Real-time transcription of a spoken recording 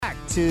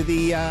to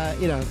the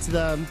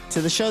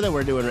to the show that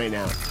we're doing right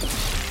now.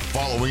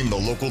 Following the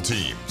local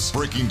teams,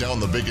 breaking down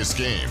the biggest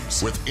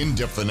games with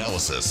in-depth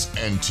analysis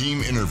and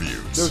team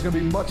interviews. There's going to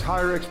be much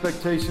higher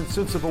expectations,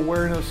 sense of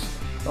awareness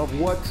of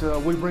what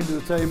we bring to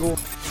the table.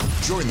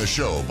 Join the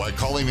show by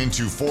calling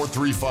into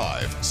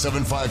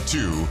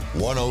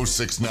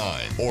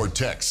 435-752-1069 or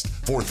text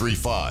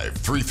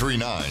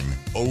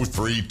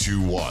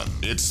 435-339-0321.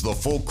 It's the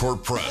Full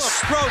Court Press.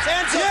 Throws,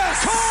 ends up,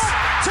 yes!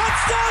 Caught!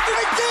 Touchdown!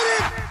 They did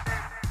it!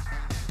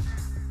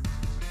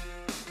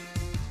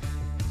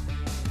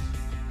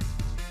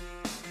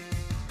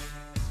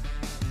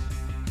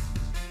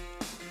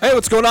 Hey,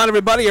 what's going on,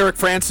 everybody? Eric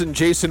Frandsen,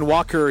 Jason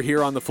Walker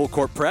here on the Full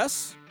Court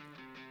Press.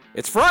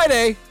 It's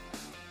Friday.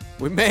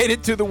 We made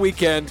it to the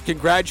weekend.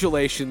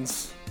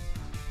 Congratulations.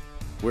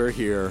 We're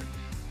here.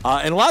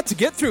 And a lot to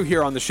get through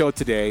here on the show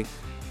today.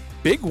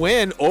 Big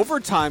win,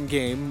 overtime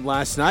game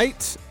last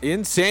night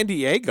in San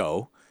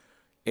Diego.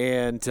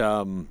 And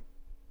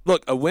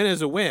look, a win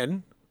is a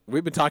win.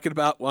 We've been talking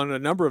about on a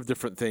number of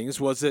different things.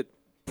 Was it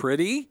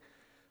pretty?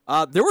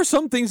 There were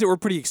some things that were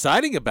pretty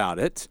exciting about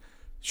it.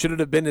 Should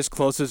it have been as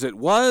close as it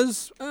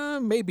was?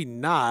 Maybe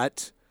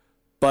not.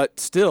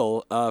 But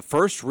still,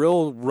 first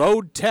real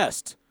road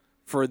test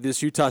for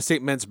this Utah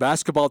State men's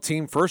basketball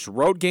team. First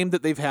road game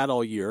that they've had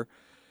all year.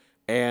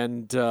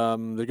 And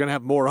they're going to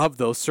have more of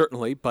those,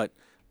 certainly. But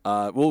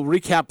we'll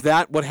recap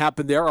that, what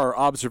happened there, our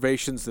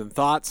observations and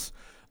thoughts.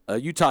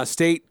 Utah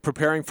State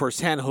preparing for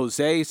San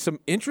Jose. Some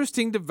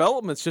interesting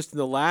developments just in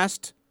the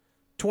last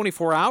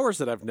 24 hours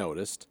that I've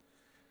noticed.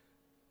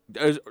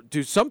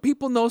 Do some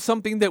people know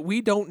something that we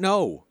don't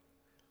know?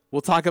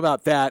 We'll talk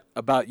about that,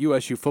 about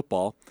USU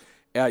football.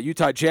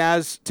 Utah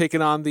Jazz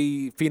taking on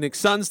the Phoenix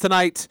Suns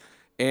tonight,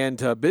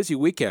 and a busy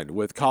weekend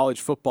with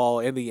college football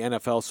and the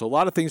NFL. So a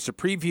lot of things to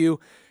preview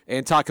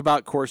and talk about.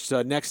 Of course,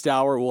 next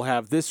hour we'll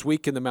have This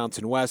Week in the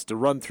Mountain West, a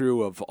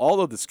run-through of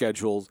all of the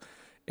schedules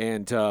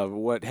and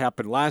what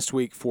happened last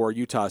week for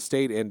Utah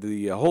State and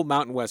the whole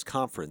Mountain West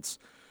Conference.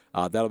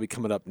 That'll be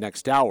coming up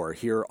next hour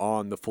here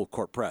on the Full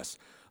Court Press.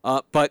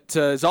 But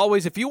as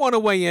always, if you want to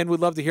weigh in, we'd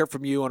love to hear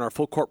from you on our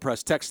Full Court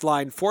Press text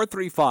line,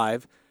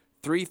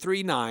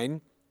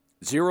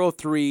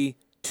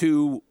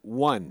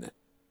 435-339-0321.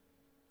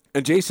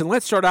 And Jason,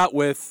 let's start out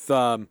with,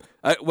 I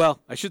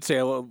should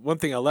say one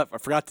thing I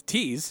forgot to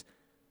tease.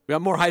 We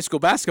got more high school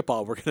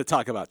basketball we're going to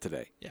talk about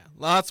today. Yeah,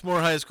 lots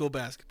more high school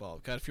basketball.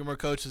 Got a few more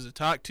coaches to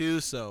talk to,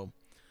 so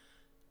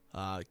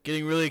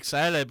getting really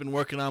excited. I've been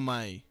working on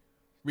my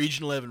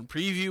Region 11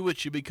 preview, which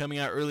should be coming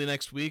out early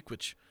next week,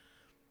 which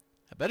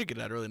I better get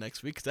out early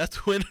next week because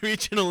that's when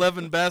Region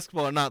 11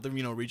 basketball, or not the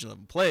Region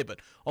 11 play, but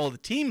all the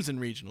teams in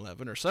Region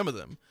 11, or some of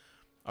them,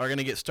 are going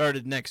to get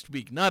started next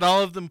week. Not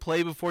all of them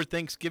play before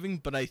Thanksgiving,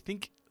 but I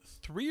think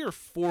 3 or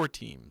 4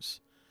 teams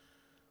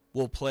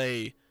will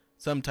play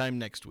sometime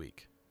next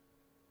week.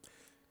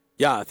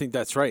 Yeah, I think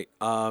that's right.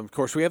 Of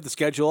course, we have the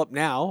schedule up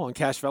now on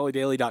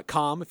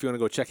CashValleyDaily.com if you want to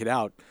go check it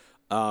out,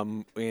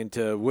 and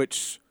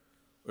which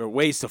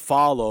ways to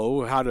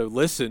follow, how to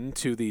listen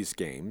to these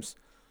games.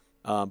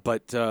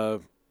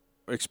 But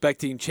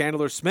expecting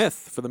Chandler Smith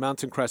for the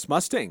Mountain Crest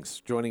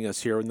Mustangs joining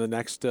us here in the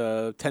next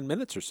 10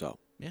 minutes or so.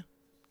 Yeah,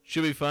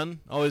 should be fun.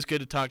 Always good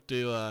to talk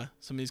to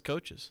some of these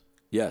coaches.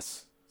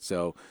 Yes.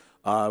 So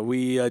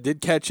we did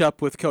catch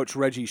up with Coach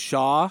Reggie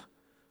Shaw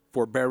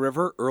for Bear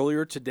River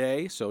earlier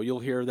today. So you'll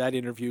hear that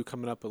interview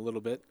coming up a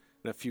little bit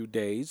in a few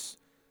days.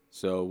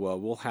 So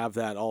we'll have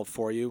that all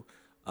for you.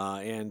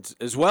 And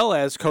as well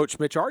as Coach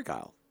Mitch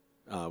Argyle.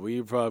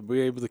 We were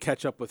able to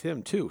catch up with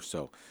him, too.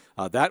 So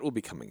that will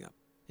be coming up.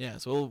 Yeah,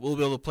 so we'll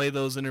be able to play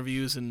those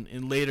interviews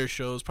in later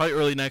shows, probably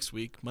early next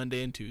week,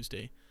 Monday and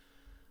Tuesday.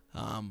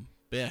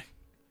 Yeah,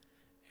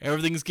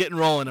 everything's getting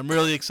rolling. I'm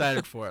really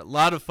excited for it. A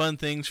lot of fun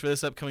things for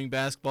this upcoming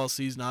basketball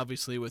season,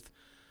 obviously, with,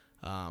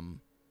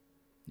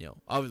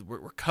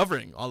 we're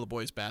covering all the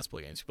boys'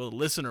 basketball games. You'll be able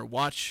to listen or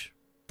watch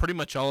pretty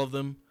much all of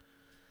them.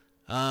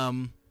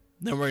 Then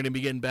we're going to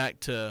be getting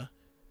back to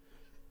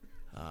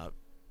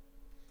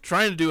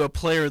trying to do a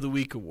Player of the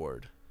Week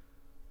award.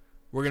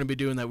 We're going to be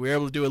doing that. We were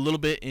able to do a little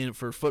bit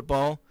for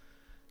football.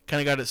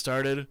 Kind of got it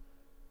started.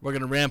 We're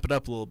going to ramp it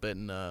up a little bit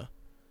and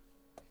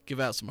give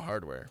out some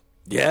hardware.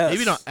 Yes.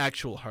 Maybe not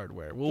actual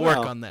hardware. We'll work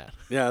on that.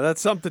 Yeah, that's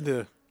something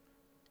to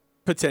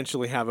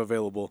potentially have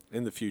available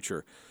in the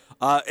future.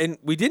 And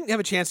we didn't have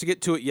a chance to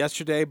get to it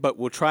yesterday, but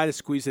we'll try to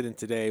squeeze it in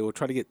today. We'll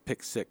try to get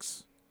Pick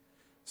 6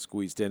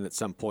 squeezed in at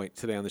some point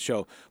today on the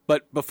show.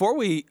 But before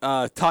we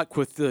talk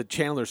with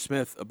Chandler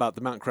Smith about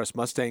the Mountain Crest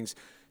Mustangs,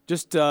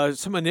 just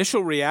some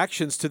initial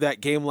reactions to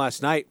that game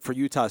last night for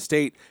Utah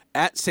State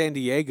at San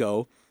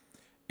Diego.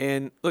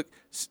 And look,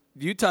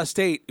 Utah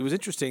State, it was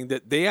interesting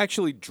that they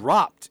actually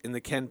dropped in the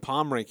Ken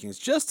Palm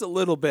rankings just a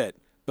little bit,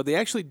 but they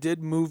actually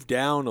did move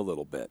down a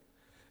little bit,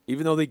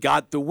 even though they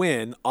got the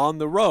win on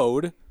the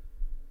road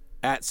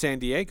at San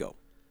Diego.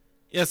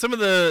 Yeah, some of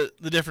the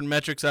different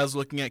metrics I was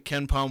looking at,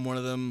 Ken Palm, one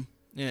of them,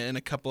 and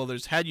a couple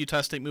others, had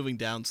Utah State moving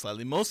down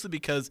slightly, mostly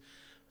because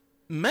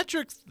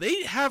metrics,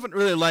 they haven't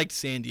really liked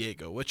San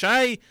Diego, which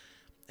I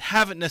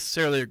haven't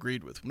necessarily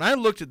agreed with. When I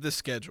looked at this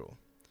schedule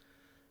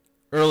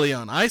early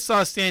on, I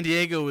saw San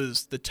Diego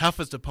as the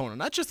toughest opponent.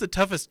 Not just the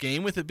toughest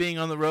game with it being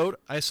on the road,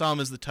 I saw them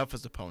as the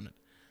toughest opponent.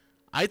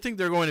 I think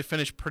they're going to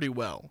finish pretty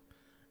well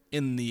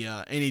in the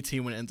NET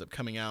when it ends up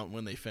coming out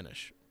when they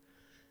finish.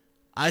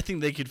 I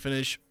think they could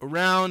finish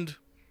around,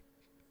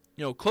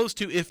 close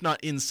to, if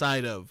not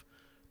inside of,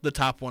 the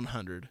top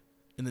 100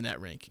 in the net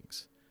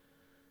rankings.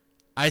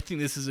 I think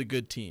this is a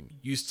good team.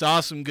 You saw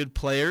some good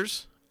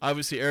players.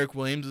 Obviously, Eric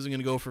Williams isn't going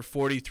to go for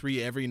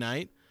 43 every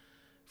night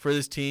for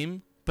this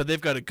team, but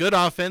they've got a good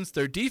offense.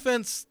 Their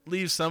defense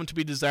leaves some to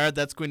be desired.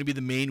 That's going to be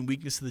the main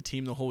weakness of the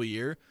team the whole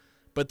year,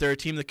 but they're a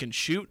team that can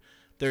shoot.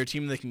 They're a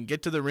team that can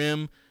get to the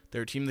rim.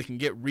 They're a team that can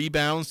get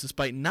rebounds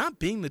despite not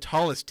being the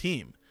tallest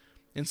team.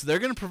 And so they're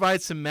going to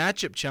provide some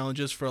matchup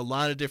challenges for a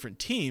lot of different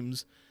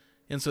teams,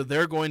 and so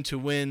they're going to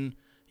win,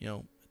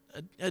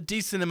 a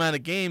decent amount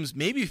of games,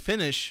 maybe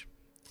finish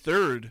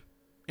third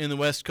in the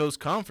West Coast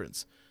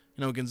Conference.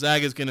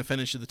 Gonzaga is going to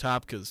finish at the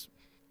top because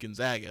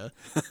Gonzaga.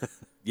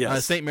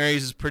 Yes. St.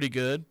 Mary's is pretty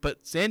good,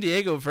 but San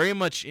Diego very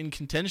much in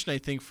contention, I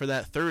think, for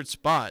that third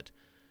spot,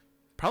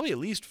 probably at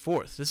least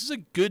fourth. This is a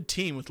good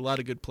team with a lot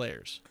of good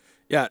players.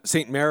 Yeah,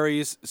 St.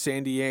 Mary's,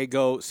 San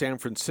Diego, San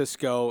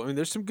Francisco. I mean,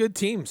 there's some good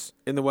teams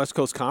in the West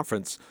Coast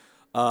Conference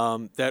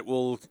that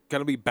will kind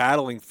of be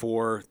battling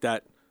for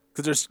that.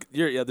 Because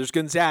there's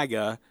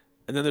Gonzaga,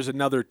 and then there's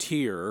another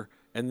tier,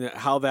 and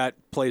how that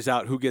plays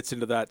out, who gets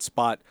into that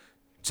spot,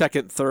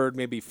 second, third,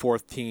 maybe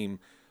fourth team,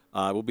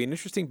 will be an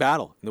interesting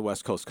battle in the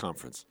West Coast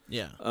Conference.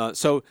 Yeah.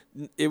 So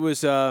it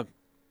was,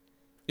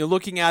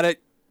 looking at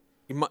it,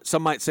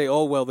 some might say,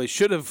 oh, well, they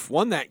should have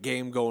won that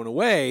game going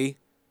away.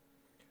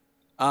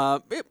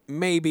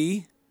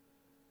 Maybe,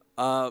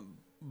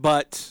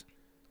 but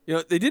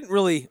they didn't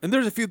really. And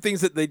there's a few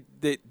things that they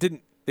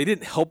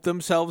didn't help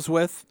themselves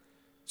with.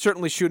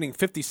 Certainly, shooting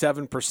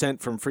 57%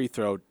 from free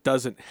throw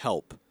doesn't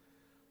help.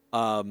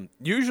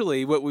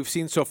 Usually, what we've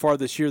seen so far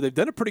this year, they've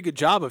done a pretty good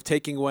job of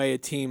taking away a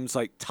team's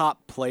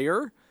top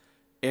player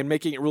and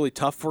making it really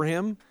tough for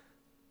him.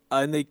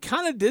 And they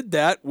kind of did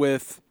that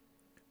with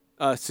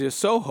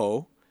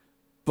Soho,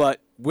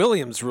 but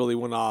Williams really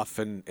went off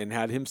and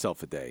had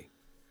himself a day.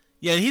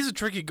 Yeah, he's a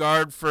tricky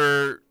guard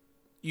for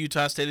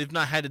Utah State. They've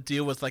not had to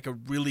deal with a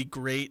really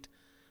great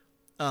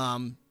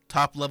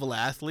top-level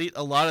athlete.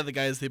 A lot of the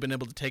guys they've been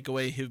able to take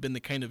away have been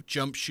the kind of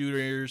jump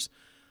shooters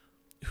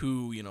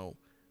who,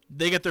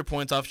 they get their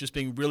points off just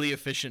being really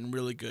efficient and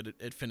really good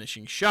at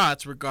finishing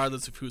shots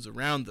regardless of who's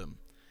around them.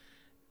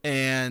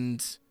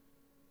 And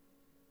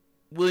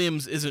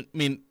Williams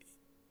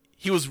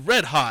he was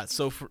red hot,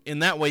 so in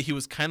that way he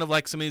was kind of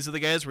like some of these other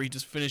guys where he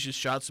just finishes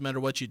shots no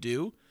matter what you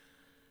do.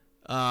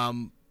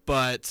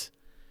 But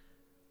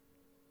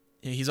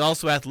he's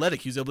also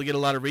athletic. He was able to get a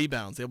lot of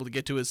rebounds, able to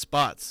get to his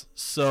spots.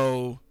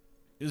 So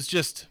it was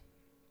just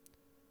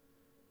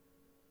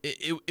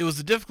it was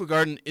a difficult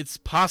garden. It's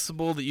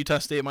possible that Utah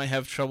State might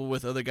have trouble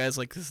with other guys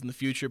like this in the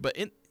future. But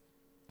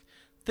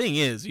thing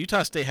is,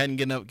 Utah State hadn't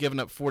given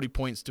up 40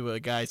 points to a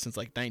guy since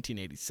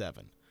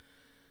 1987.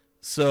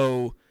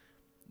 So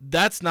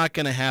that's not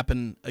going to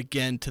happen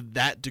again to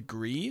that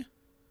degree.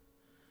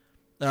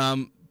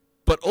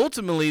 But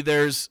ultimately,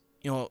 there's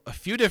a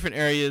few different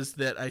areas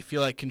that I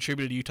feel like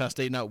contributed to Utah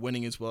State not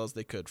winning as well as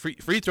they could.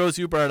 Free throws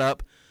you brought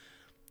up.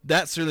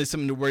 That's certainly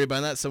something to worry about,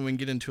 and that's something we can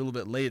get into a little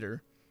bit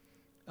later.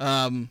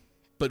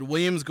 But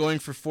Williams going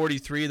for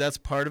 43, that's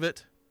part of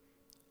it.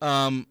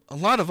 A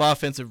lot of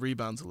offensive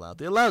rebounds allowed.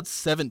 They allowed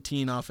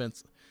 17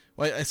 offense.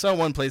 Well, I saw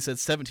one place that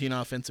said 17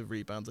 offensive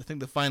rebounds. I think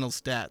the final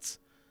stats.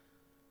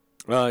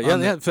 They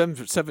had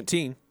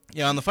 17.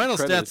 Yeah, on the final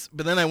stats,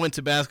 but then I went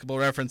to Basketball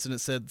Reference, and it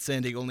said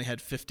San Diego only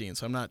had 15,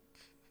 so I'm not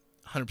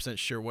 100%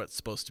 sure what's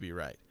supposed to be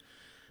right.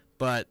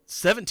 But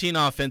 17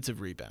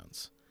 offensive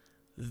rebounds.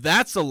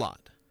 That's a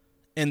lot.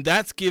 And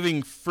that's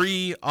giving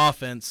free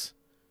offense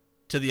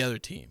to the other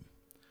team.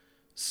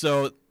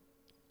 So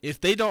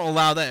if they don't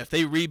allow that, if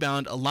they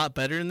rebound a lot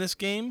better in this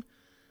game,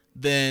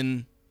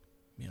 then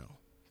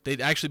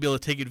they'd actually be able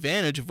to take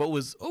advantage of what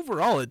was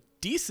overall a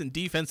decent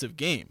defensive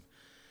game.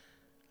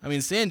 I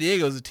mean, San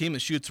Diego is a team that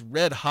shoots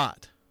red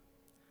hot.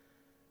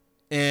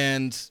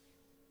 And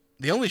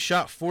they only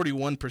shot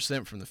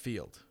 41% from the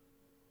field.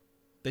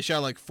 They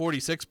shot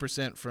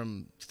 46%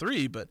 from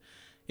three, but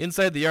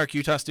inside the arc,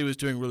 Utah State was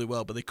doing really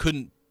well, but they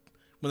couldn't,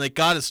 when they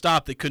got a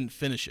stop, they couldn't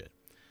finish it.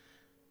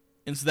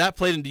 And so that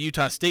played into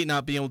Utah State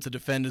not being able to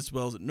defend as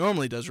well as it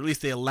normally does, or at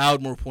least they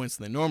allowed more points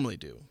than they normally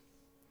do.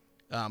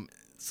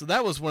 So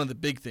that was one of the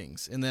big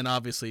things. And then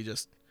obviously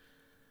just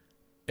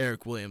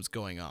Eric Williams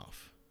going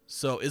off.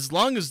 So as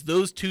long as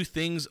those two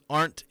things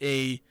aren't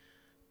a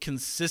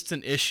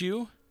consistent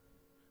issue,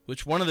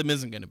 which one of them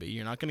isn't going to be,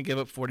 you're not going to give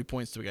up 40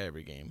 points to a guy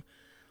every game.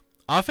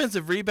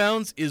 Offensive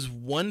rebounds is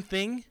one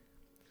thing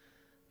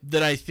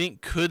that I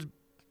think could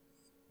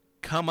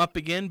come up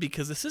again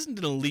because this isn't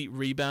an elite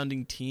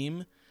rebounding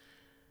team.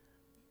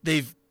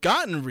 They've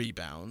gotten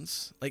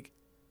rebounds,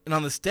 and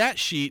on the stat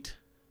sheet,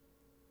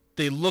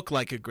 they look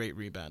like a great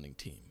rebounding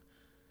team.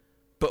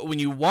 But when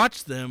you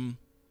watch them,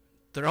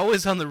 they're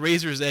always on the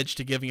razor's edge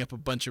to giving up a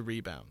bunch of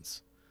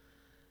rebounds.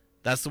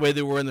 That's the way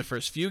they were in the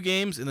first few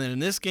games, and then in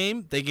this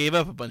game, they gave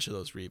up a bunch of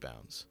those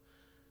rebounds.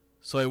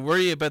 So I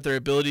worry about their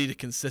ability to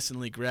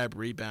consistently grab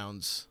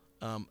rebounds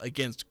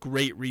against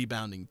great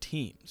rebounding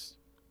teams.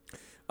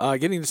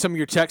 Getting to some of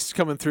your texts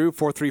coming through,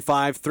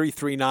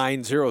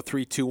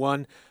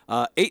 435-339-0321.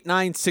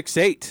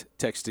 8968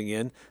 texting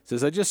in.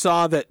 Says, I just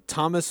saw that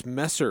Thomas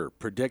Messer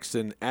predicts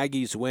an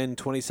Aggies win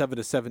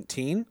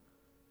 27-17.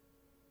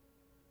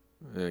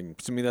 I'm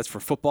assuming that's for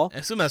football. I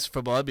assume that's for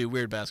football. That'd be a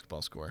weird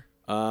basketball score.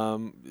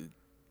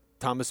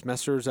 Thomas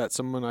Messer, is that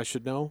someone I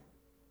should know?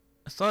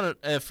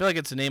 I feel like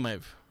it's a name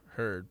I've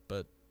heard,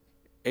 but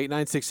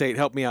 8968,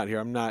 help me out here.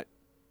 I'm not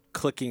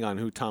clicking on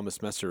who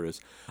Thomas Messer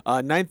is.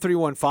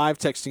 9315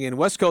 texting in.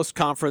 West Coast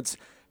Conference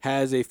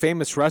has a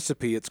famous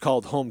recipe. It's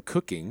called home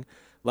cooking.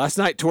 Last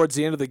night, towards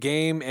the end of the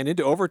game and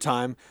into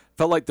overtime,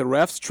 felt like the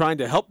refs trying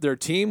to help their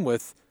team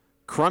with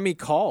crummy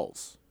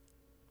calls.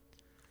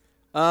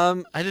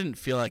 I didn't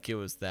feel like it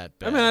was that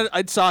bad. I mean,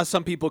 I saw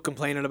some people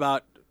complaining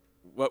about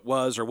what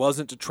was or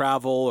wasn't to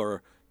travel,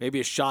 or maybe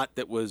a shot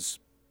that was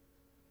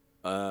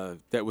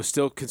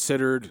still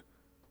considered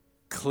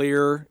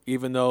clear,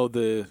 even though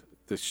the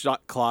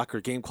shot clock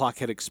or game clock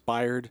had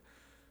expired.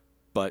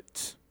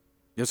 But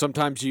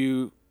sometimes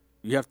you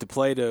have to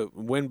play to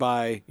win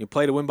by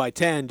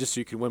 10 just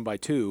so you can win by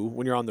 2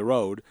 when you're on the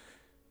road.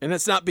 And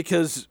it's not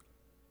because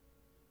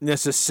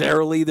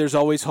necessarily there's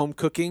always home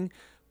cooking,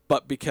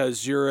 but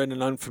because you're in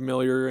an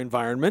unfamiliar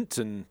environment,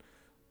 and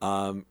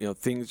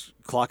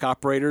clock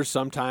operators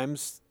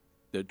sometimes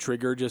the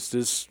trigger just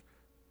is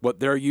what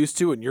they're used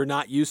to, and you're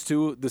not used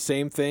to the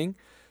same thing.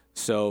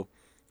 So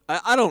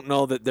I don't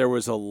know that there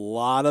was a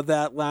lot of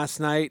that last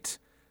night.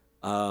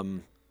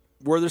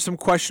 Were there some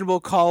questionable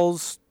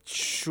calls?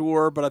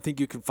 Sure, but I think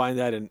you can find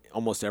that in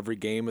almost every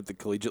game at the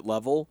collegiate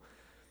level.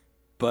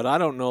 But I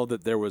don't know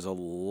that there was a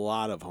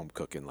lot of home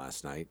cooking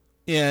last night.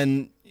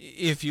 And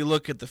if you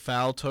look at the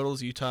foul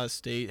totals, Utah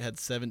State had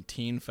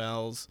 17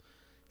 fouls.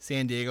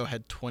 San Diego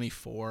had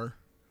 24.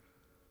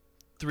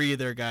 3 of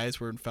their guys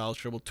were in foul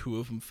trouble. 2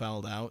 of them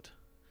fouled out.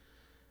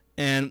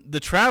 And the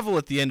travel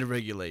at the end of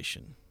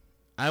regulation,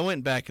 I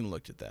went back and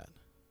looked at that.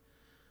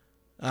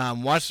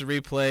 Watched the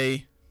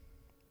replay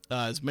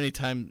as many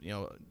times,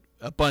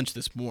 a bunch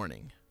this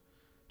morning,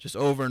 just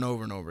over and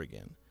over and over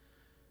again.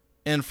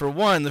 And for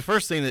one, the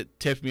first thing that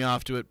tipped me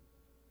off to it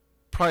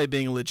probably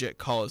being a legit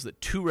call is that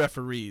 2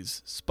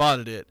 referees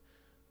spotted it,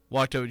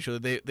 walked over to each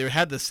other. They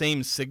had the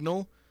same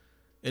signal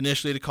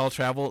initially to call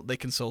travel. They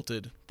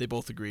consulted. They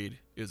both agreed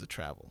it was a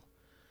travel.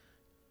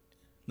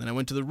 Then I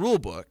went to the rule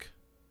book,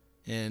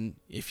 and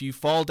if you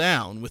fall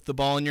down with the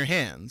ball in your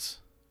hands,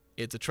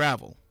 it's a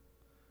travel.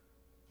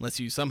 Unless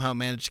you somehow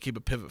manage to keep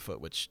a pivot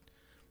foot, which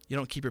you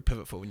don't keep your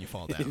pivot foot when you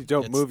fall down. You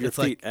don't move your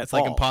feet at all. It's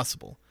like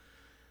impossible.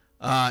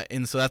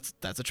 And so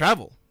that's a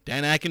travel.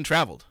 Dan Akin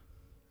traveled.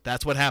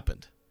 That's what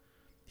happened.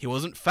 He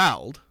wasn't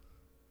fouled.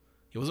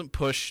 He wasn't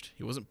pushed.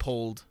 He wasn't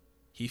pulled.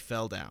 He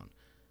fell down.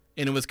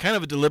 And it was kind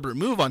of a deliberate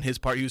move on his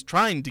part. He was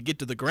trying to get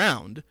to the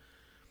ground.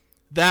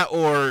 That,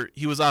 or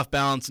he was off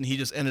balance and he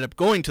just ended up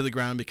going to the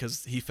ground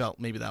because he felt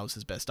maybe that was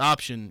his best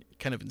option,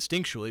 kind of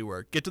instinctually,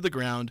 where get to the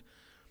ground,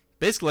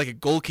 basically like a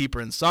goalkeeper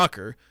in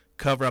soccer,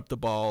 cover up the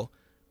ball,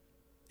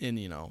 and,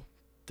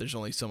 there's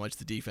only so much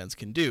the defense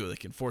can do. They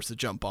can force a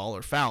jump ball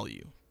or foul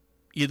you.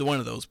 Either one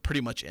of those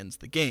pretty much ends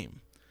the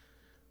game.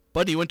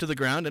 But he went to the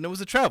ground, and it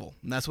was a travel,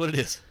 and that's what it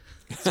is.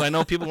 So I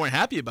know people weren't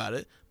happy about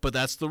it, but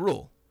that's the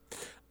rule.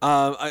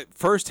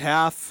 First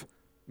half,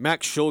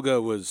 Max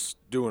Shulga was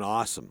doing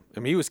awesome. I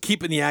mean, he was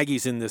keeping the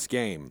Aggies in this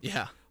game.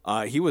 Yeah.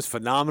 He was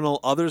phenomenal.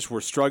 Others were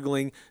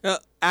struggling.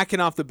 Akin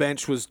off the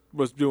bench was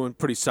doing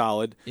pretty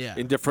solid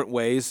in different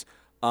ways.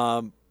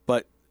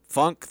 But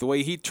Funk, the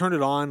way he turned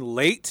it on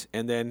late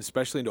and then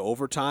especially into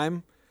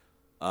overtime,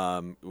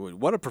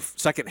 what a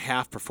second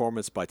half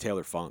performance by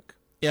Taylor Funk.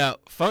 Yeah,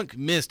 Funk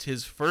missed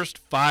his first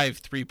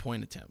 5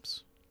 3-point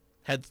attempts.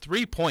 Had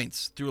 3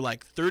 points through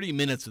like 30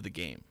 minutes of the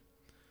game.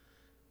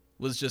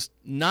 Was just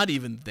not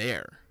even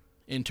there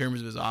in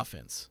terms of his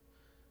offense,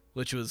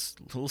 which was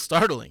a little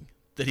startling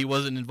that he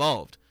wasn't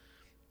involved.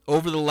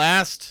 Over the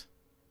last,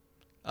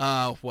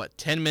 10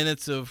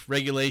 minutes of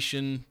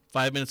regulation,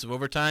 5 minutes of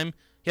overtime,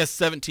 he has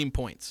 17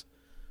 points.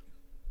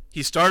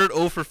 He started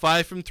 0 for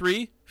 5 from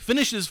 3,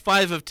 finishes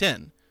 5 of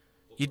 10.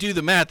 You do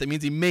the math, that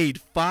means he made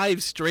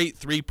 5 straight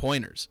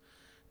 3-pointers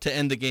to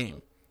end the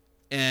game.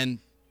 And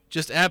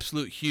just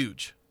absolute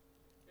huge.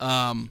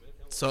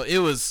 So it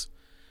was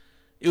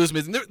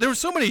amazing. There were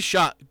so many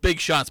big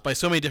shots by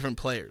so many different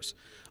players.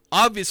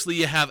 Obviously,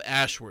 you have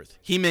Ashworth.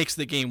 He makes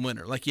the game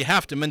winner. Like, you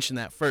have to mention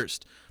that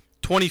first.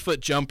 20-foot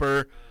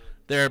jumper,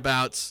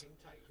 thereabouts.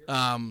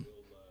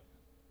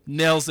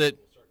 Nails it.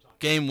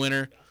 Game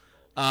winner.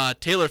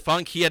 Taylor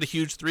Funk, he had a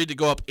huge 3 to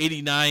go up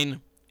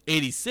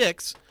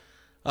 89-86.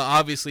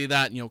 Obviously,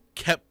 that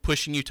kept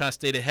pushing Utah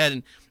State ahead.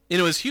 And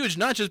it was huge,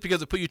 not just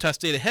because it put Utah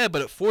State ahead,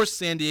 but it forced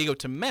San Diego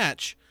to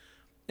match.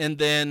 And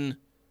then,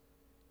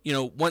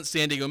 once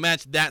San Diego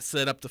matched, that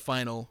set up the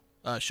final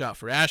shot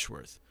for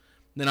Ashworth.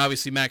 Then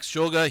obviously Max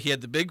Shulga, he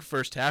had the big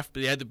first half,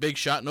 but he had the big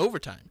shot in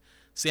overtime.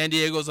 San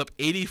Diego's up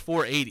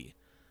 84-80.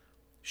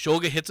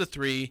 Shulga hits a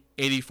 3,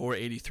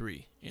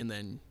 84-83, and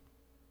then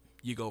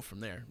you go from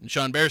there. And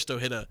Sean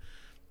Bairstow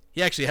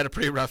he actually had a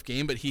pretty rough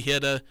game, but he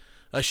hit a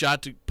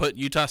shot to put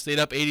Utah State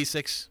up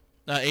 85,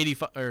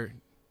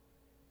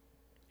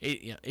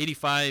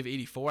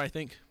 84, I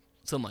think.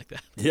 Something like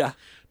that. Yeah.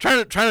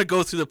 Trying to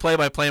go through the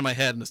play-by-play in my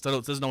head, and it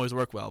doesn't always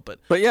work well. But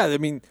yeah, I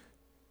mean,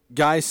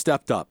 guys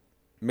stepped up,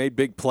 made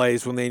big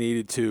plays when they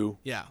needed to.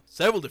 Yeah,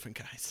 several different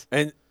guys.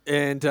 And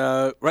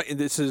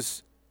this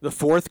is the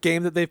fourth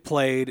game that they've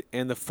played,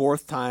 and the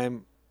fourth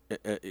time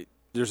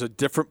there's a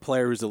different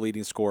player who's the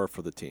leading scorer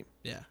for the team.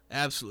 Yeah,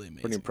 absolutely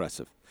amazing. Pretty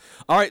impressive.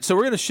 All right, so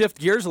we're going to shift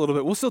gears a little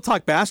bit. We'll still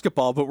talk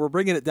basketball, but we're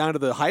bringing it down to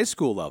the high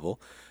school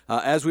level.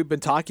 As we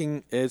talked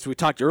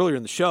earlier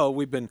in the show,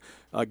 we've been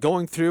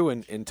going through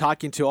and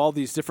talking to all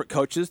these different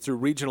coaches through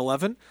Region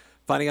 11,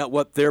 finding out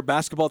what their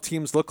basketball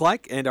teams look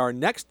like. And our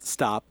next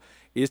stop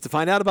is to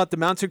find out about the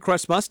Mountain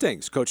Crest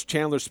Mustangs. Coach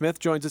Chandler Smith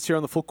joins us here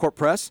on the Full Court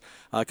Press.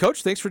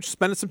 Coach, thanks for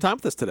spending some time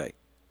with us today.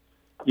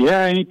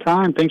 Yeah,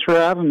 anytime. Thanks for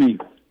having me.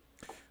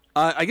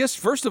 I guess,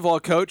 first of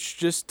all,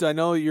 Coach, I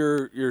know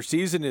your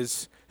season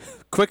is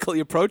quickly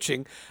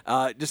approaching.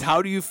 Just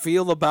how do you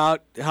feel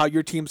about how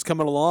your team's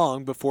coming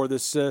along before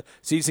this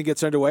season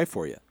gets underway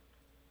for you?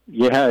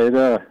 Yeah,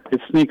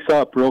 it sneaks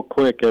up real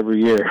quick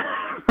every year.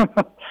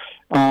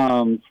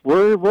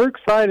 We're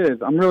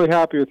excited. I'm really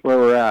happy with where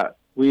we're at.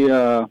 We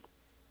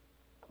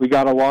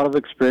got a lot of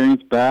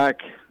experience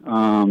back.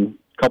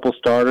 Couple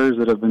starters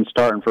that have been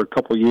starting for a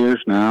couple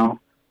years now.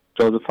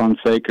 Joseph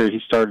Hunsaker,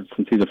 he started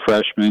since he's a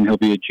freshman. He'll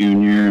be a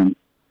junior. And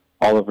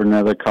Oliver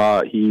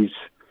Nethercott,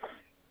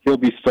 he'll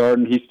be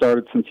starting. He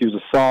started since he was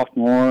a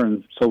sophomore,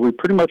 and so we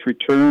pretty much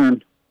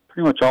returned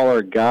pretty much all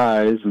our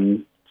guys,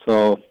 and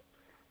so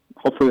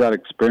hopefully that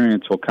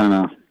experience will kind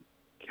of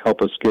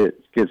help us get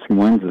some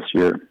wins this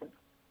year.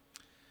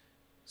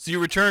 So you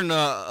returned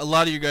a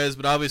lot of you guys,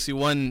 but obviously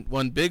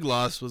one big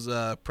loss was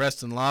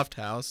Preston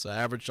Lofthouse.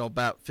 Averaged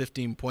about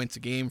 15 points a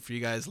game for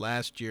you guys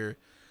last year.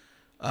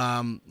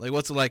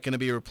 What's it like going to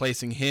be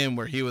replacing him,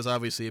 where he was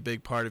obviously a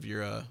big part of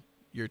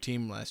your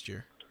team last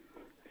year?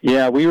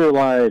 Yeah, we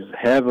relied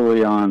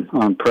heavily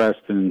on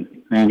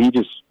Preston, and he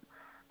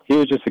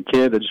was just a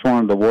kid that just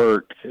wanted to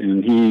work,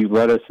 and he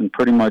led us in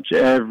pretty much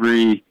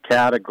every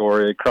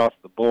category across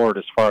the board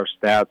as far as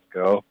stats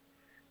go.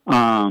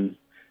 But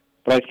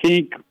I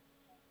think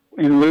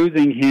in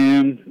losing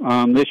him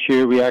this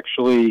year, we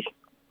actually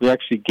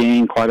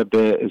gained quite a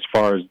bit as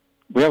far as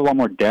we have a lot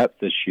more depth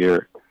this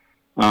year.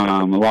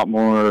 A lot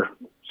more,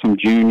 some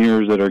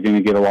juniors that are going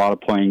to get a lot of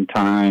playing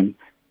time.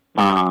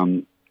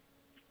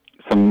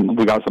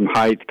 We got some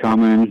height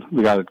coming.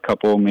 We got a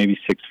couple, maybe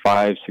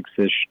 6'5",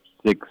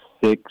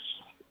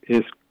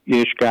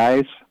 6'6"-ish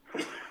guys.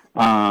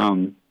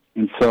 And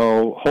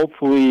so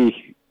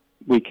hopefully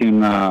we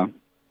can,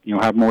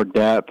 have more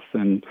depth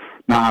and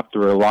not have to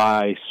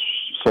rely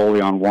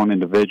solely on one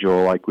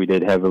individual like we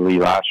did heavily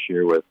last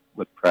year with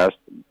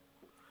Preston.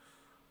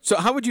 So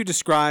how would you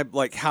describe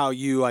how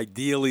you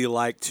ideally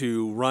like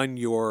to run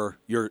your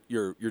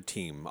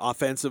team,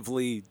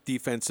 offensively,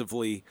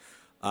 defensively,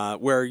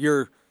 where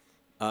you're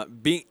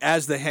being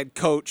as the head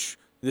coach?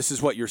 This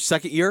is your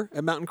second year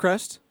at Mountain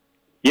Crest?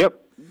 Yep,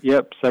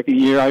 second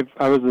year.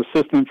 I was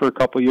assistant for a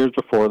couple of years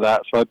before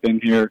that, so I've been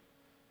here.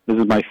 This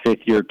is my fifth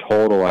year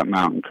total at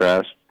Mountain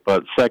Crest,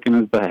 but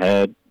second is the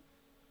head.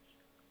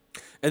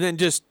 And then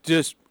just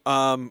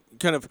kind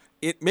of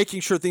making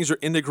sure things are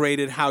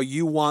integrated how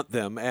you want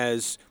them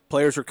as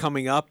players are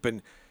coming up,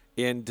 and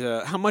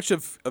how much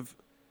of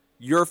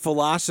your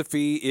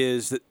philosophy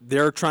is that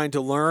they're trying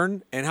to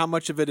learn, and how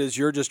much of it is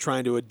you're just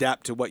trying to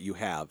adapt to what you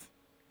have?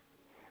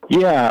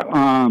 Yeah.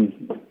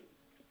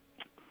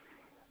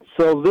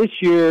 So this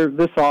year,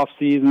 this off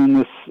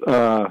season,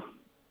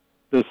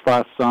 this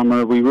last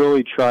summer, we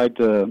really tried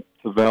to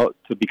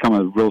become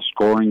a real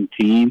scoring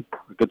team,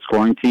 a good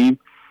scoring team.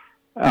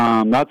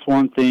 That's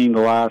one thing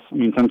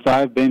since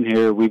I've been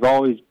here, we've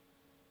always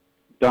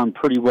done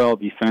pretty well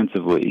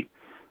defensively.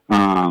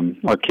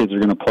 Our kids are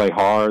going to play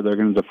hard. They're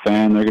going to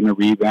defend. They're going to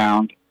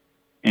rebound.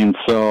 And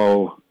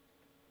so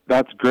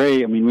that's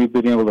great. We've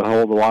been able to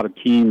hold a lot of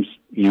teams,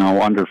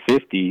 under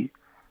 50,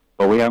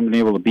 but we haven't been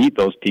able to beat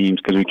those teams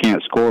because we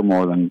can't score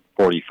more than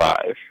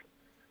 45.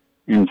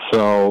 And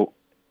so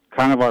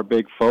kind of my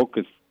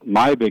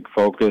big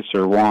focus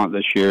or want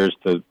this year is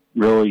to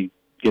really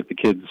get the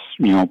kids,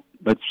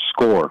 let's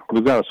score.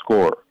 We've got to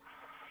score.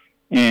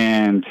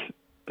 And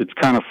it's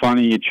kind of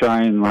funny, you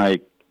try and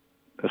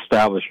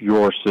establish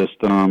your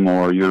system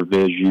or your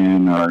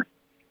vision,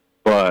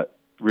 but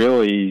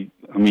really,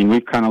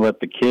 we've kind of let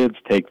the kids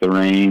take the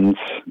reins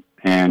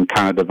and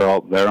kind of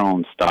develop their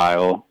own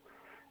style.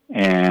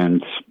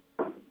 And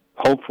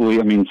hopefully,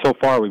 so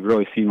far we've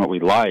really seen what we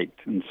liked.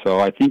 And so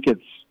I think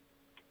it's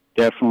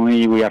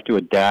definitely, we have to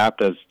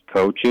adapt as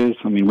coaches.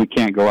 We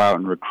can't go out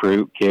and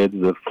recruit kids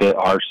that fit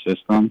our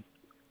system,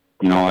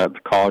 at the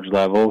college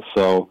level.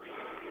 So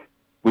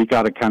we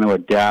got to kind of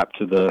adapt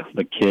to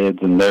the kids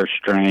and their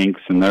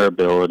strengths and their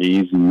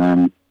abilities, and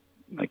then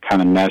like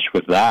kind of mesh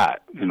with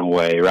that in a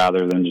way,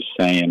 rather than just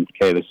saying,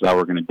 okay, this is how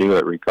we're going to do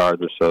it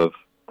regardless of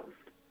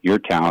your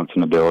talents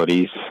and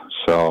abilities.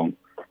 So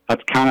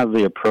that's kind of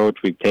the approach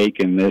we've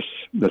taken this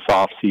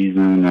off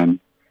season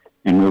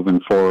and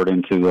moving forward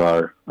into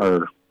our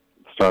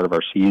start of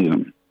our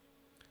season.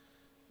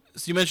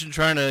 So you mentioned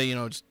trying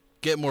to, just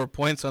get more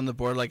points on the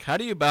board. Like, how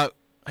do you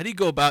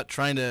go about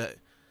trying to,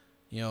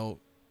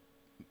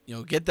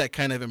 get that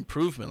kind of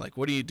improvement? Like,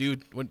 what do you do?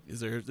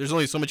 There's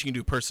only so much you can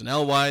do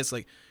personnel wise.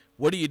 Like,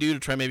 what do you do to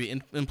try maybe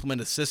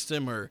implement a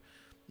system or,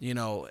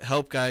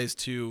 help guys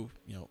to,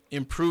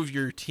 improve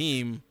your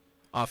team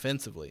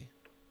offensively?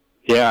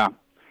 Yeah.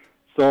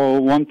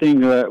 So one thing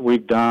that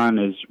we've done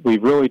is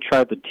we've really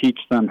tried to teach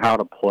them how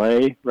to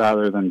play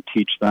rather than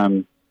teach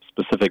them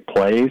specific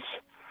plays.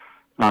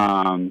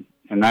 And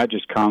that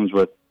just comes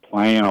with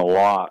playing a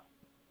lot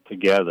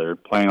together,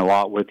 playing a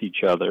lot with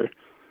each other.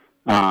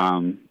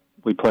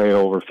 We played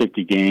over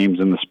 50 games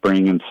in the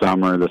spring and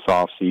summer this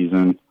off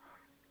season.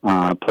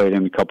 Played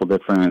in a couple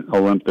different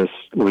Olympus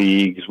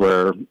leagues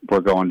where we're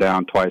going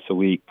down twice a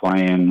week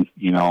playing,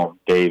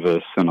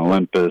 Davis and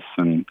Olympus.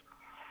 And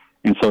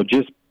so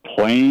just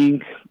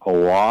playing a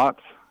lot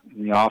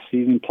in the off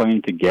season,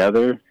 playing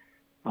together,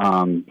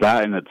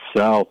 that in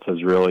itself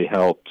has really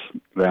helped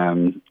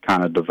them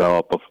kind of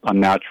develop a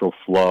natural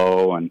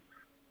flow and,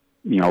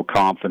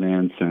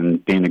 confidence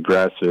and being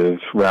aggressive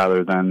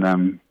rather than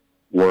them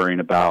worrying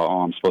about,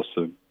 I'm supposed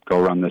to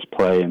go run this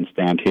play and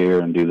stand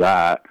here and do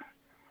that.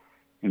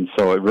 And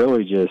so we've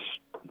really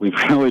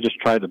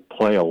just tried to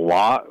play a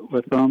lot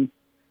with them,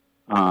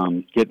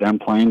 get them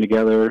playing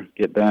together,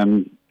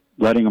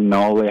 letting them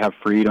know they have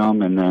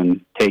freedom, and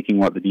then taking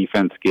what the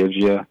defense gives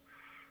you,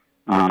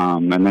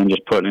 and then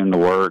just putting in the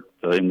work,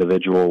 the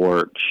individual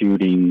work,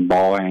 shooting,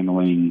 ball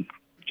handling,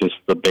 just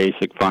the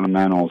basic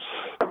fundamentals.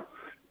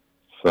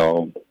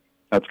 So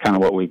that's kind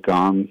of what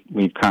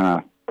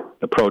the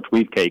approach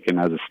we've taken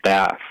as a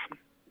staff.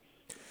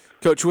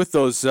 Coach, with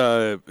those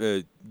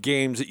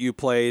games that you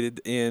played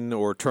in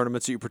or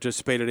tournaments that you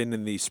participated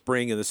in the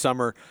spring and the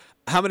summer,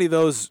 how many of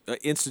those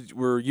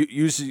were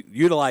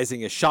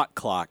utilizing a shot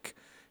clock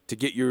to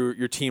get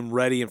your team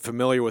ready and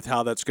familiar with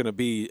how that's going to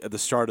be at the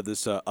start of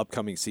this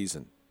upcoming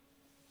season?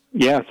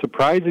 Yeah,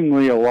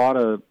 surprisingly, a lot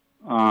of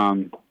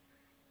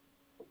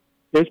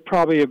it's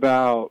probably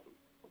about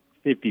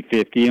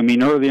 50-50. I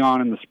mean, early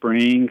on in the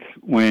spring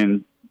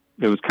when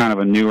it was kind of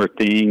a newer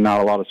thing, not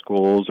a lot of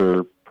schools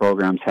or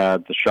programs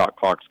had the shot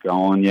clocks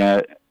going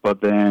yet. But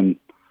then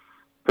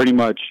pretty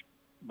much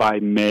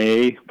by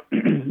May,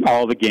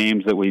 all the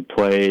games that we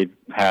played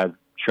had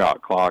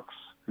shot clocks.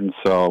 And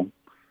so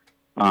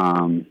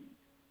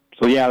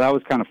yeah, that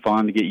was kind of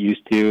fun to get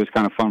used to. It was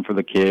kind of fun for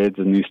the kids,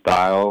 a new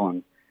style.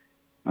 And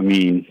I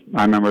mean,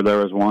 I remember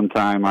there was one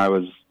time I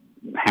was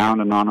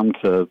hounding on them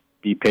to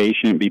be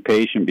patient.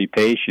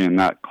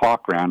 That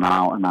clock ran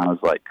out, and I was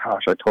like,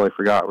 gosh, I totally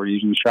forgot we're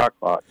using the shot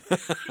clock.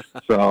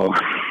 So,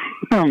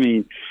 I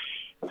mean,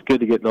 it's good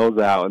to get those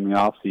out in the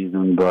off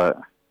season, but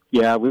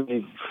yeah,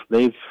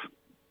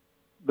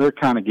 they're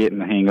kind of getting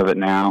the hang of it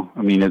now.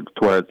 I mean, it's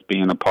where it's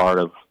being a part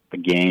of the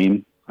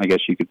game, I guess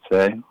you could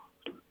say.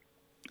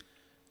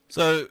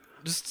 So,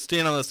 just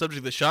staying on the subject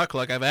of the shot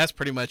clock, I've asked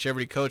pretty much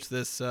every coach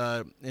this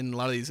in a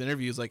lot of these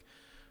interviews, like,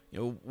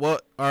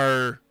 what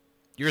are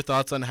your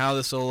thoughts on how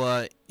this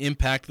will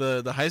impact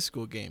the high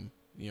school game,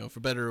 for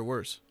better or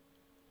worse?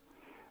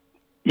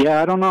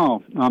 Yeah, I don't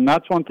know.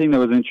 That's one thing that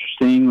was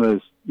interesting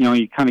was,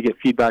 you kind of get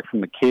feedback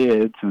from the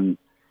kids and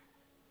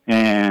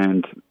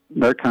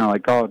they're kind of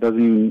like, oh, it doesn't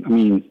even, I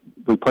mean,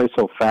 we play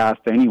so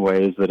fast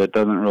anyways that it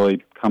doesn't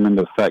really come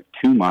into effect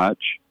too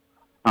much.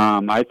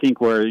 I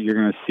think where you're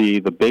going to see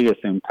the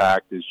biggest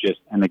impact is just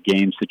in the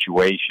game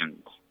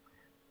situations.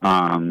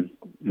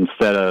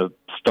 Instead of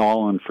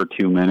stalling for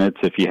 2 minutes,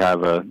 if you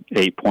have a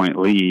 8-point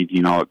lead,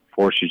 it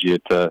forces you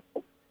to,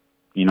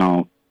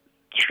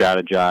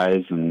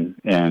 strategize and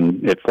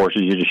it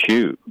forces you to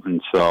shoot.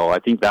 And so I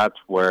think that's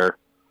where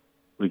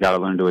we got to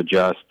learn to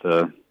adjust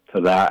to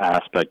that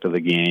aspect of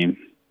the game.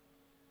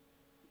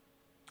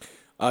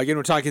 Again,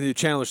 we're talking to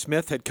Chandler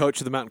Smith, head coach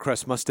of the Mountain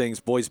Crest Mustangs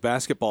boys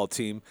basketball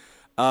team.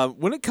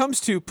 When it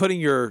comes to putting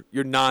your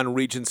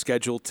non-region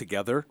schedule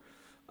together,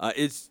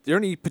 is there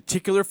any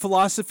particular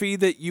philosophy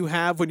that you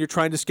have when you're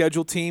trying to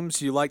schedule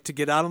teams? You like to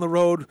get out on the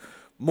road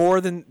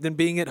more than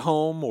being at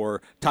home, or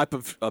type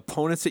of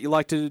opponents that you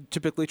like to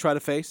typically try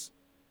to face?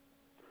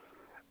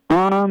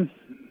 I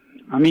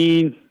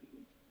mean,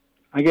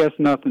 I guess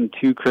nothing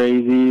too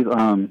crazy.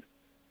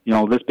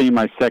 This being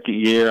my second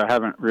year, I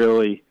haven't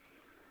really,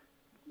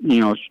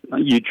 you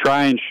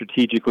try and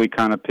strategically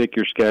kind of pick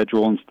your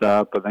schedule and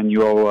stuff, but then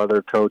you owe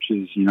other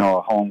coaches,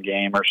 a home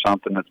game or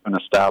something that's been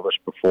established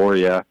before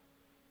you.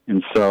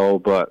 And so,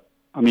 but,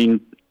 I mean,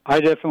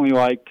 I definitely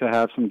like to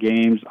have some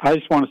games. I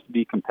just want us to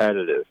be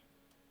competitive.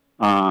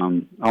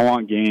 I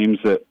want games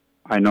that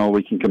I know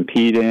we can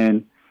compete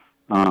in.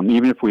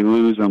 Even if we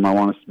lose them, I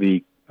want us to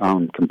be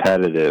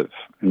competitive.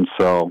 And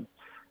so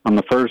on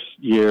the first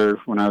year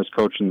when I was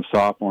coaching the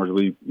sophomores,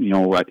 I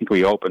think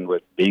we opened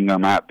with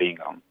Bingham at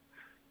Bingham.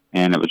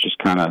 And it was just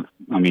kind of,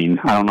 I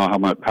don't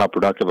know how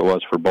productive it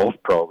was for both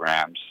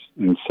programs.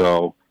 And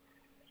so,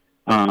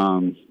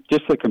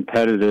 just a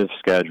competitive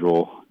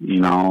schedule,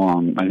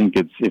 I think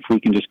if we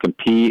can just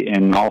compete,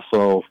 and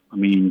also,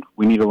 we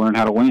need to learn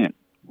how to win.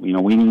 We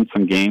need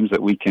some games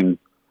that we can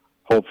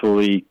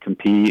hopefully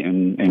compete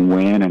and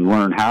win and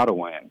learn how to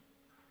win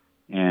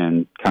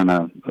and kind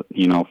of,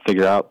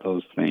 figure out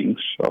those things.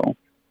 So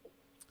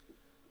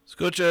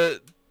Coach,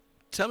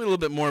 tell me a little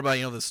bit more about,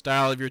 the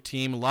style of your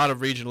team. A lot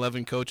of Region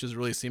 11 coaches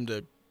really seem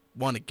to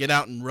want to get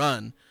out and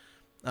run,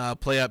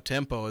 play up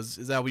tempo.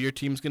 Is that what your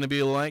team's going to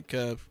be like?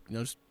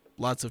 Just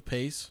lots of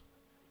pace?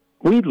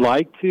 We'd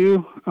like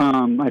to.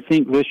 I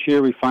think this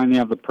year we finally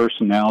have the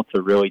personnel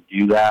to really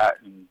do that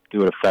and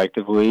do it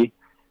effectively.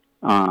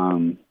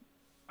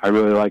 I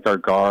really like our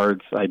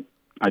guards. I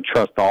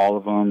trust all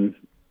of them.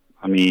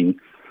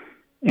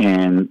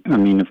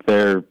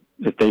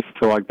 If they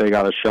feel like they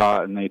got a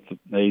shot and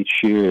they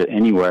shoot it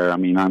anywhere,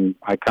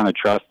 I kind of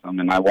trust them,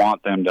 and I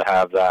want them to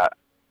have that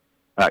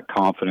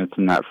confidence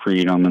and that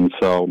freedom. And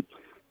so,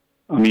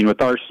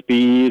 with our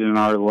speed and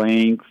our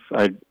length,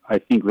 I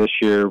think this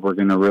year we're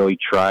going to really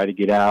try to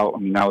get out.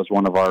 That was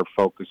one of our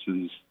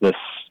focuses this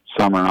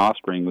summer in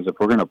Offspring, was if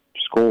we're going to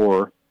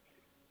score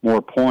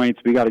more points,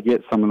 we got to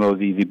get some of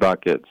those easy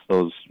buckets,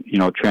 those,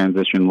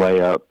 transition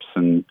layups,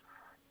 and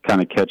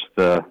kind of catch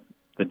the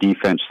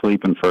defense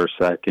sleeping for a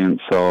second.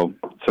 So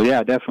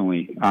yeah,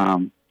 definitely. I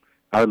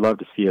would love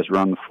to see us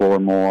run the floor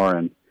more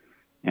and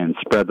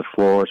spread the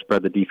floor,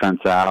 spread the defense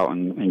out,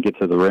 and get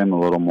to the rim a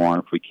little more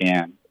if we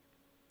can.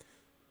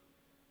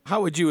 How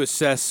would you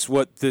assess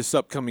what this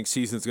upcoming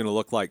season is going to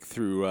look like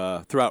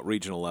throughout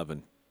Region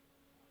 11?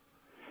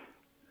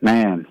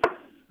 Man,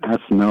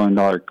 that's $1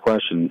 million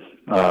question.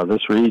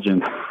 This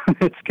region,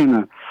 I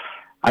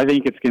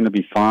think it's gonna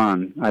be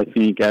fun. I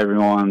think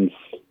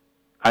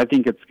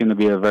it's gonna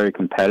be a very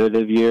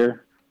competitive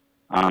year.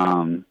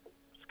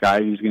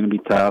 Skyview's gonna be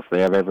tough.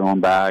 They have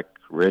everyone back.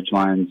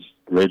 Ridgeline,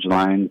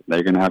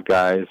 they're gonna have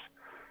guys.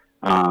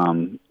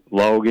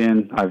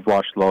 Logan, I've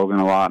watched Logan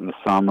a lot in the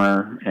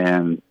summer,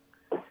 and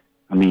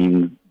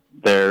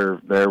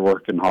they're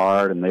working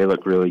hard and they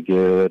look really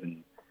good.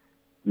 And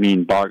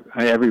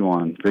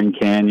everyone, Green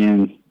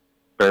Canyon,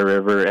 Bear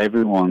River,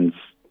 everyone's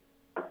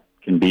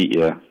can beat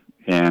you,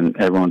 and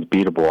everyone's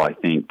beatable, I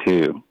think,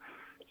 too.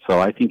 So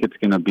I think it's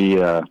going to be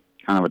a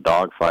kind of a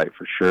dogfight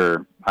for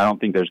sure. I don't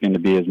think there's going to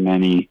be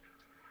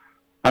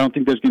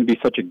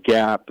such a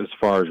gap as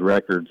far as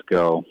records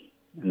go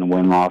in the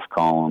win-loss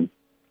column.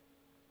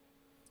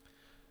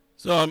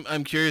 So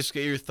I'm curious to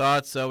get your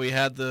thoughts. We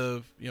had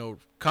the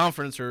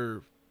conference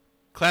or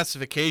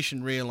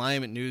classification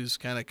realignment news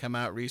kind of come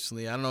out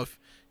recently. I don't know if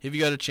have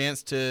you got a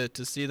chance to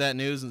see that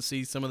news and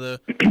see some of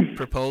the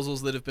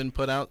proposals that have been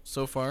put out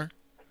so far?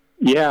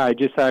 Yeah, I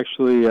just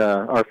actually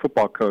our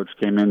football coach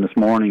came in this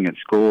morning at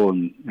school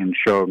and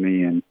showed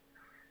me, and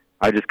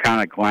I just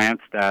kind of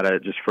glanced at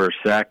it just for a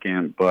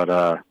second,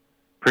 but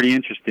pretty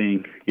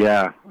interesting.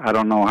 Yeah, I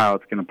don't know how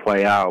it's going to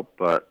play out,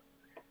 but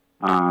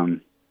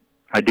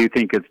I do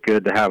think it's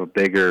good to have a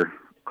bigger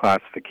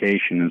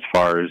classification as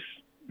far as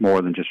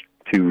more than just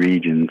two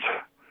regions.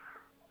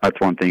 That's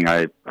one thing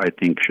I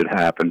think should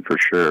happen for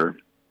sure.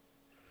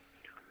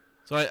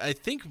 So I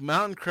think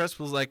Mountain Crest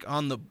was like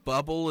on the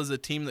bubble as a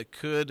team that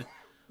could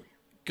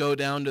go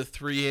down to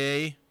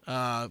 3A.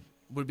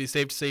 Would it be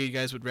safe to say you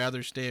guys would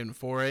rather stay in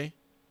 4A?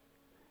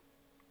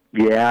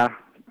 Yeah,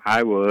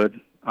 I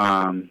would.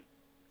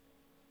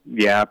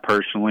 Yeah,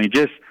 personally,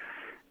 just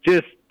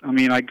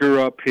I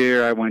grew up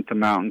here. I went to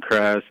Mountain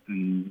Crest,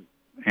 and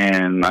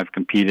I've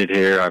competed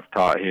here. I've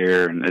taught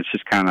here, and it's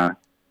just kind of,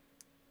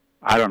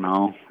 I don't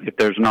know, if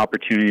there's an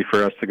opportunity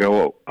for us to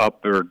go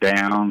up or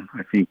down.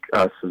 I think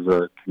us as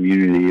a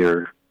community,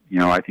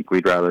 I think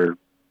we'd rather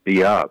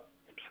be up.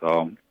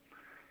 So,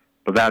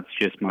 but that's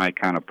just my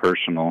kind of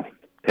personal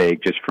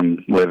take, just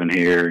from living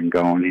here and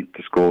going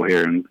to school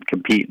here and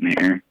competing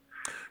here.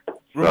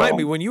 Remind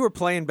me, when you were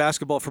playing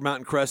basketball for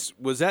Mountain Crest,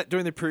 was that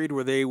during the period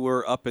where they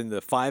were up in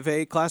the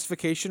 5A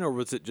classification, or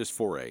was it just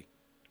 4A?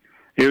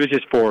 It was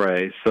just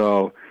 4A.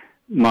 So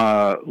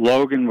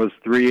Logan was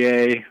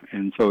 3A,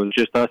 and so it was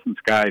just us and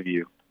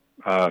Skyview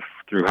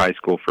through high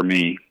school for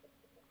me.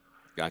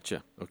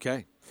 Gotcha.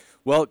 Okay.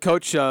 Well,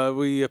 Coach,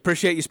 we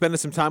appreciate you spending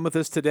some time with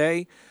us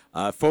today.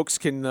 Folks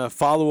can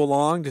follow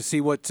along to see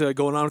what's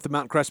going on with the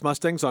Mountain Crest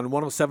Mustangs on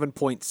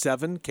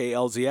 107.7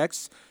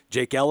 KLZX.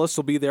 Jake Ellis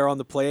will be there on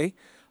the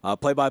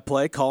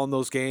play-by-play, calling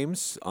those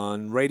games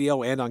on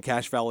radio and on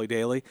Cache Valley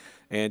Daily.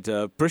 And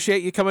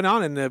appreciate you coming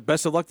on, and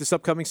best of luck this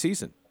upcoming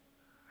season.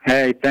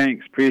 Hey,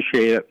 thanks.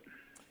 Appreciate it.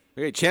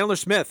 Okay, Chandler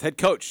Smith, head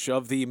coach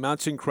of the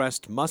Mountain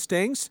Crest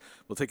Mustangs.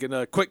 We'll take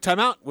a quick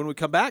timeout. When we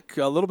come back,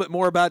 a little bit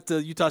more about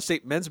Utah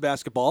State men's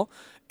basketball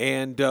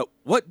and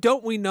what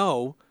don't we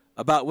know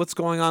about what's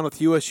going on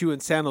with USU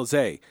and San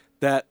Jose.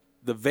 That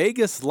the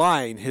Vegas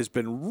line has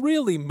been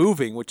really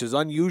moving, which is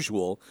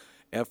unusual,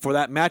 for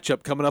that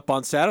matchup coming up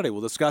on Saturday.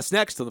 We'll discuss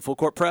next on the Full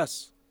Court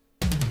Press.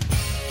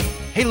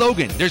 Hey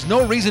Logan, there's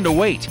no reason to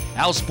wait.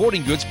 Al's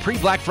Sporting Goods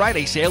pre-Black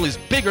Friday sale is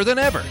bigger than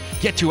ever.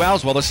 Get to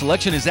Al's while the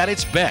selection is at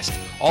its best.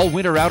 All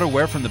winter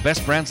outerwear from the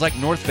best brands like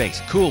North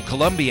Face, Cool,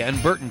 Columbia,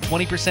 and Burton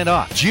 20%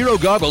 off. Giro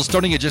goggles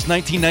starting at just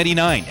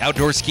 $19.99.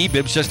 Outdoor ski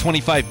bibs just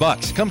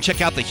 $25. Come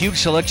check out the huge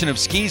selection of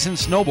skis and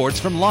snowboards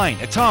from Line,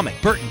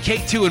 Atomic, Burton,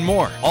 K2, and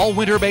more. All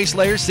winter base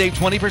layers save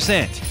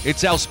 20%.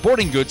 It's Al's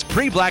Sporting Goods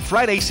pre-Black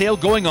Friday sale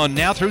going on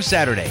now through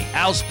Saturday.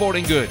 Al's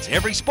Sporting Goods,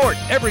 every sport,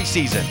 every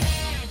season.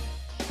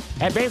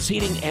 Advanced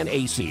Heating and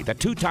AC, the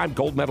two-time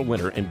gold medal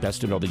winner in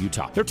Best in Northern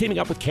Utah. They're teaming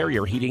up with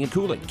Carrier Heating and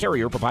Cooling.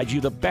 Carrier provides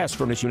you the best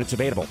furnace units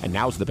available, and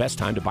now's the best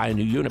time to buy a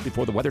new unit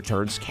before the weather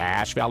turns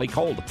Cache Valley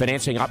cold.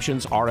 Financing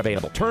options are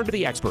available. Turn to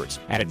the experts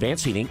at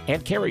Advanced Heating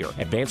and Carrier.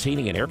 Advanced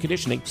Heating and Air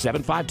Conditioning,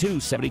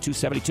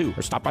 752-7272,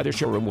 or stop by their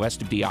showroom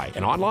west of DI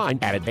and online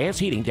at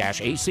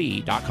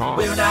advancedheating-ac.com.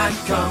 We're not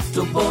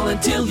comfortable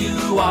until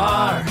you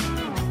are.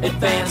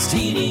 Advanced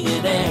Heating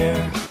and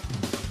Air.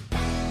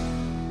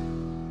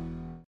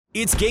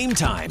 It's game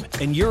time,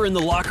 and you're in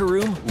the locker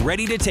room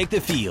ready to take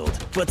the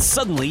field. But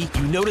suddenly,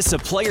 you notice a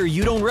player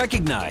you don't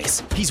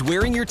recognize. He's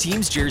wearing your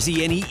team's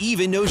jersey, and he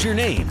even knows your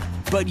name.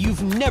 But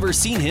you've never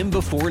seen him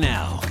before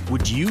now.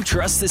 Would you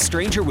trust this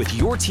stranger with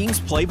your team's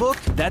playbook?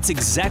 That's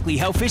exactly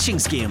how phishing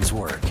scams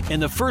work.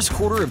 And the first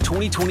quarter of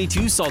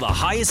 2022 saw the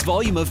highest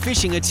volume of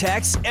phishing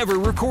attacks ever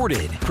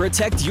recorded.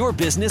 Protect your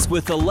business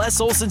with the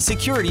Les Olson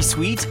Security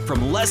Suite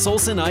from Les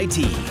Olson IT.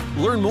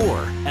 Learn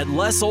more at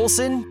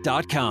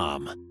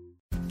lesolson.com.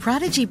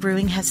 Prodigy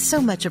Brewing has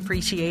so much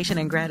appreciation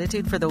and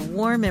gratitude for the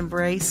warm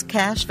embrace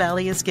Cache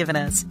Valley has given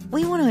us.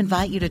 We want to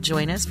invite you to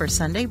join us for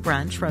Sunday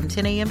brunch from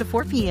 10 a.m. to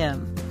 4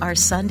 p.m. Our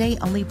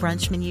Sunday-only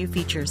brunch menu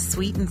features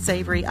sweet and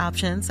savory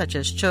options such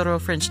as churro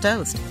French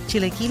toast,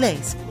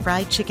 chilaquiles,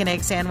 fried chicken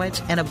egg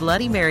sandwich, and a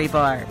Bloody Mary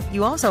bar.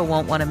 You also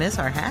won't want to miss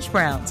our hash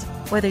browns.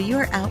 Whether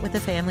you're out with the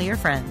family or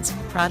friends,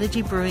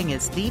 Prodigy Brewing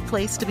is the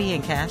place to be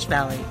in Cache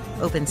Valley.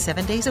 Open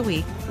 7 days a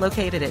week,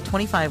 located at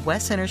 25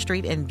 West Center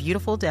Street in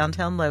beautiful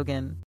downtown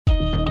Logan.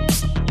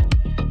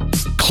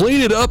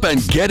 Clean it up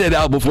and get it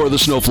out before the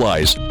snow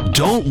flies.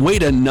 Don't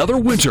wait another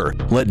winter.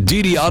 Let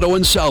DD Auto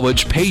and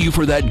Salvage pay you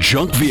for that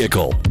junk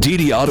vehicle.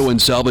 DD Auto and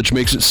Salvage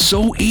makes it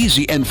so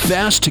easy and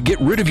fast to get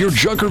rid of your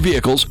junker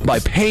vehicles by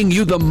paying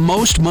you the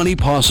most money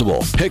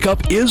possible.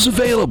 Pickup is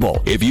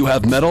available. If you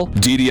have metal,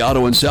 DD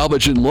Auto and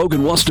Salvage in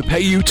Logan wants to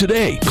pay you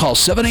today. Call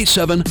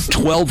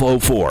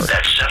 787-1204.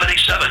 That's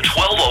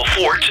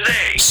 787-1204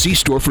 today. See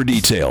store for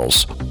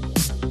details.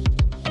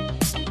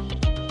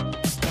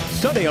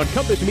 Sunday on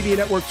Compass Media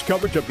Network's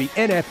coverage of the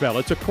NFL.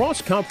 It's a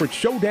cross-conference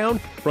showdown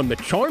from the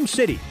Charm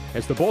City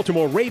as the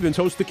Baltimore Ravens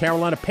host the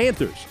Carolina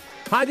Panthers.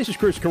 Hi, this is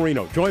Chris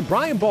Carino. Join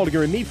Brian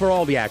Baldinger and me for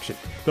all the action.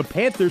 The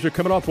Panthers are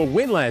coming off a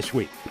win last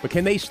week, but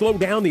can they slow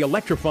down the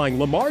electrifying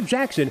Lamar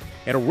Jackson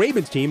and a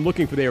Ravens team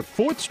looking for their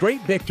fourth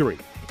straight victory?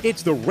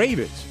 It's the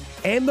Ravens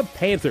and the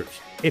Panthers.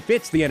 If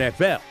it's the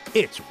NFL,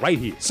 it's right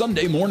here.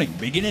 Sunday morning,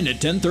 beginning at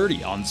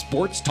 10:30 on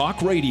Sports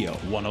Talk Radio,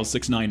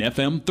 106.9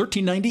 FM,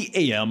 1390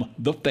 AM,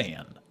 The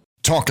Fan.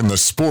 Talking the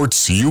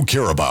sports you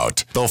care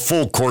about. The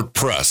Full Court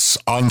Press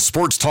on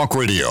Sports Talk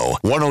Radio,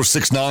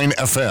 106.9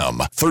 FM,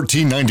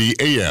 1390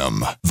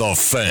 AM. The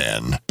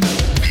Fan.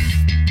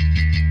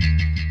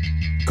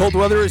 Cold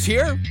weather is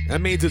here.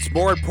 That means it's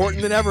more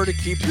important than ever to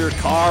keep your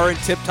car in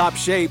tip-top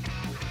shape.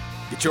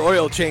 Get your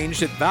oil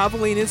changed at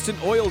Valvoline Instant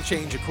Oil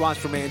Change across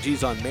from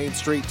Angie's on Main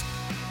Street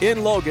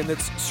in Logan.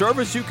 It's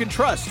service you can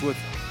trust with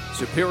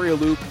Superior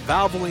Loop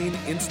Valvoline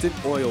Instant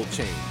Oil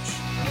Change.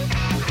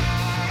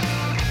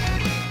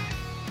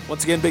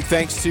 Once again, big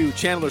thanks to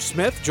Chandler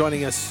Smith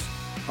joining us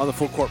on the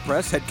Full Court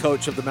Press, head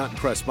coach of the Mountain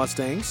Crest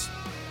Mustangs.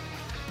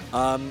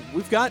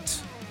 We've got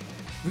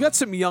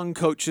some young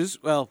coaches,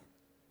 well,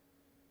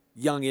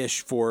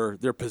 youngish for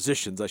their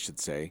positions, I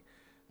should say.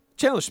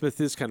 Chandler Smith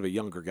is kind of a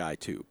younger guy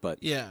too,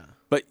 but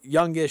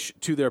youngish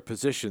to their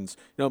positions.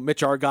 You know,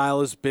 Mitch Argyle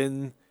has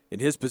been in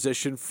his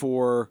position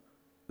for,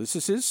 this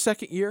is his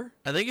second year?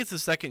 I think it's the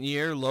second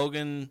year.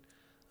 Logan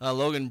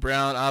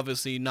Brown,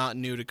 obviously not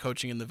new to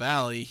coaching in the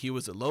Valley. He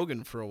was at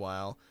Logan for a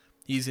while.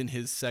 He's in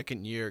his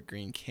second year at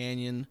Green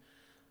Canyon.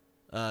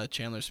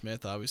 Chandler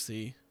Smith,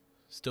 obviously,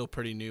 still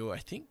pretty new. I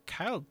think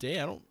Kyle Day,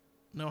 I don't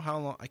know how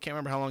long. I can't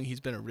remember how long he's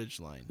been at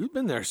Ridgeline. He's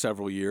been there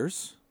several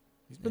years.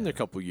 He's been there a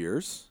couple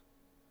years.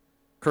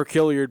 Kirk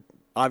Hilliard,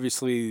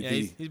 obviously.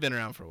 He's been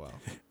around for a while.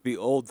 The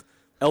old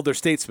elder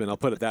statesman, I'll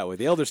put it that way.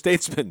 The elder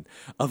statesman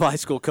of high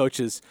school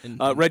coaches.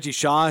 Reggie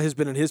Shaw has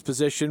been in his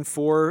position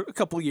for a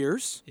couple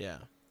years. Yeah.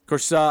 Of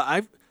course,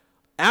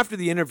 after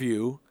the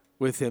interview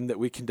with him that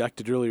we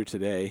conducted earlier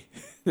today,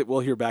 that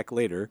we'll hear back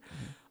later,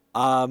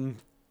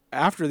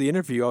 after the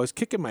interview, I was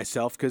kicking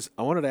myself because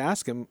I wanted to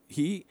ask him.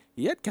 He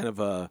had kind of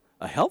a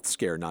health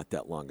scare not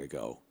that long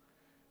ago,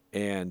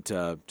 and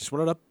just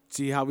wanted to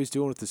see how he's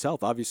doing with his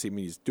health. Obviously, I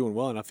mean, he's doing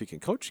well enough he can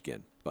coach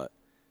again. But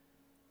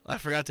I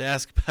forgot to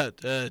ask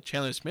about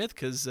Chandler Smith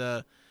because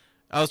I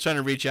was trying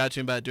to reach out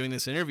to him about doing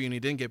this interview, and he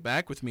didn't get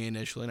back with me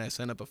initially, and I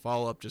sent up a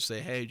follow-up to say,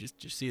 hey, just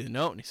see the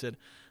note, and he said,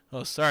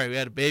 oh, sorry, we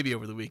had a baby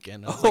over the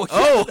weekend. I was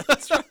like,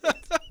 that's right.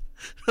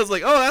 I was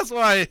like, oh, that's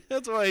why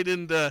I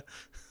didn't.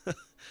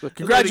 But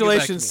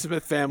congratulations,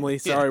 Smith family.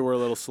 Sorry, we're a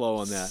little slow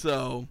on that.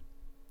 So,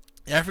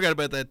 yeah, I forgot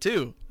about that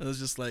too. I was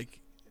just like,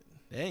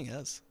 dang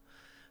us.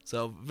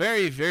 So,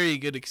 very, very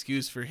good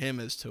excuse for him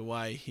as to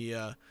why he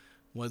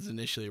was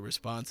initially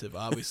responsive.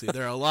 Obviously,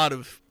 there are a lot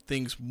of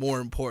things more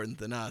important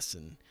than us,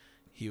 and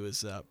he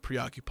was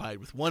preoccupied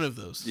with one of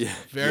those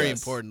very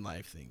important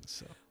life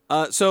things.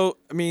 So,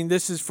 I mean,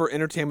 this is for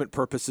entertainment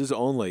purposes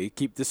only.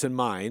 Keep this in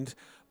mind.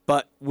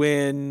 But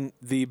when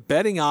the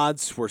betting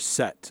odds were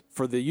set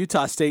for the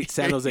Utah State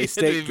San Jose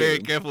State game, be very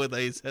careful with how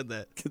you said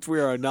that, because we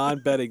are a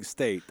non-betting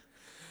state.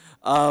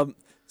 San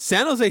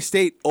Jose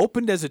State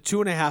opened as a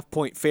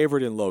 2.5-point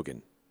favorite in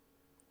Logan.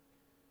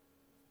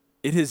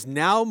 It has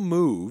now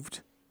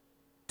moved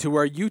to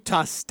where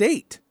Utah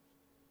State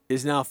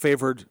is now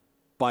favored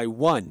by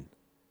 1.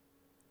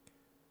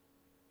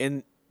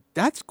 And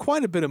that's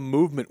quite a bit of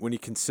movement when you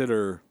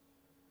consider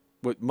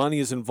what money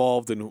is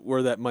involved and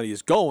where that money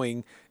is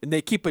going. And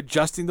they keep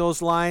adjusting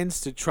those lines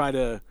to try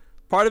to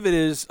 – part of it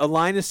is a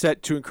line is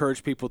set to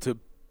encourage people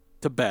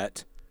to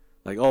bet.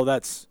 Like, oh,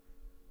 that's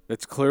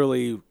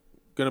clearly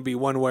going to be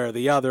one way or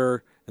the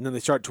other. And then they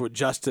start to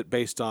adjust it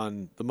based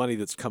on the money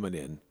that's coming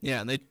in.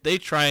 Yeah, and they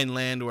try and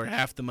land where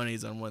half the money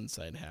is on one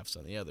side and half's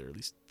on the other, at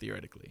least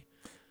theoretically.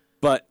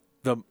 But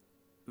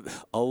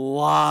a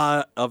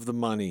lot of the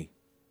money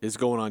is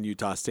going on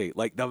Utah State.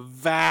 Like the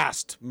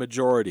vast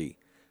majority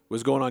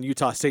was going on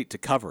Utah State to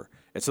cover.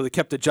 And so they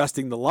kept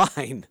adjusting the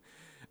line.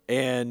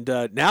 And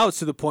now it's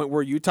to the point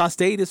where Utah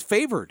State is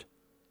favored.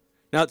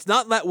 Now, it's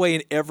not that way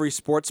in every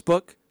sports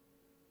book,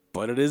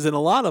 but it is in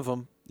a lot of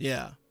them.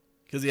 Yeah,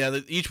 because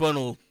each one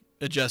will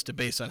adjust it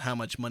based on how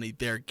much money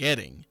they're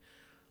getting.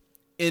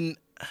 And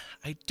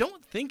I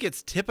don't think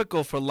it's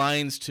typical for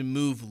lines to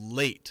move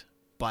late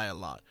by a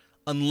lot,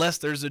 unless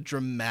there's a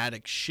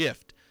dramatic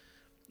shift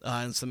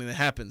in something that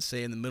happens.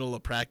 Say in the middle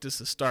of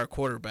practice, a star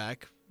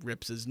quarterback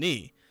rips his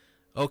knee.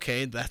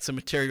 Okay, that's a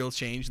material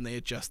change, and they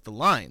adjust the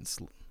lines.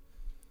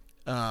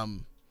 I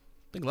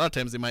think a lot of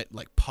times they might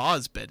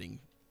pause betting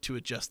to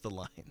adjust the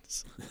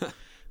lines,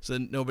 so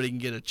that nobody can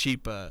get a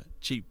cheap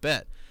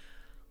bet.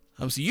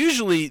 So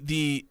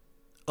usually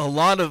a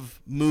lot of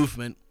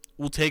movement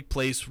will take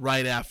place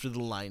right after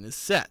the line is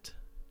set.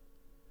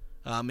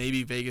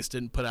 Maybe Vegas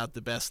didn't put out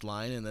the best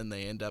line, and then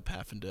they end up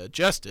having to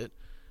adjust it.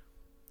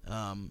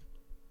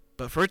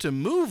 But for it to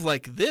move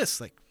like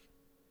this,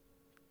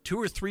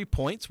 2 or 3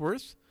 points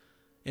worth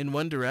in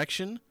one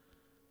direction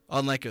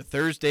on a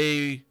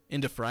Thursday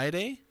into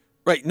Friday.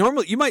 Right.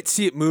 Normally you might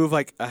see it move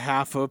a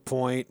half a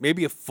point,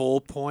 maybe a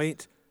full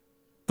point,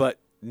 but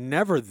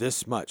never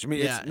this much. I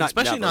mean, it's not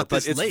especially never, not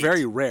this but late. It's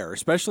very rare,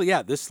 especially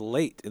this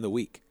late in the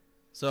week.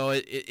 So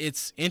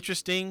it's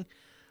interesting.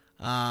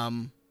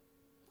 I'm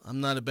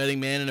not a betting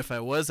man, and if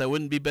I was, I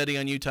wouldn't be betting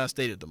on Utah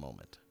State at the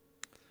moment.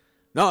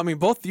 No, I mean,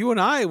 both you and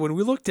I, when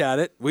we looked at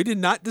it, we did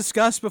not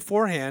discuss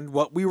beforehand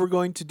what we were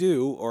going to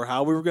do or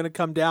how we were going to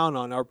come down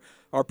on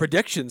our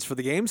predictions for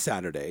the game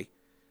Saturday.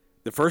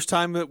 The first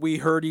time that we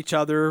heard each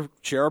other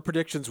share our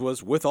predictions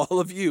was with all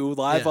of you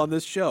live on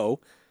this show.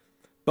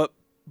 But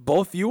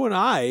both you and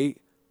I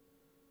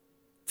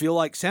feel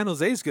like San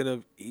Jose is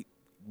going to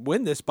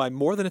win this by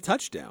more than a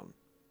touchdown.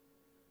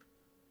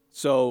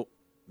 So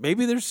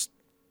maybe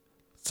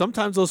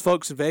sometimes those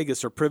folks in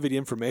Vegas are privy to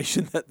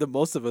information that the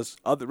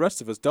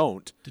rest of us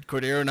don't. Did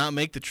Cordero not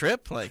make the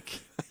trip? I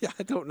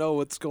don't know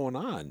what's going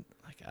on.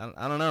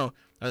 I don't know.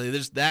 Are they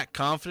just that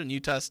confident in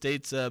Utah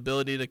State's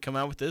ability to come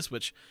out with this?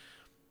 Which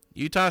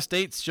Utah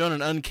State's shown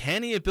an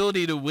uncanny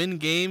ability to win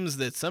games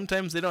that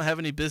sometimes they don't have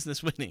any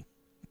business winning.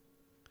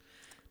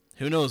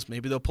 Who knows?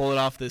 Maybe they'll pull it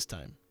off this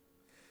time.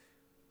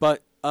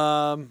 But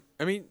I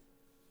mean,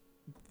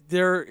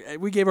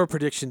 we gave our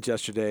predictions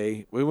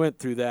yesterday. We went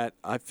through that.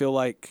 I feel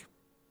like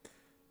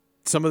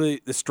some of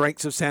the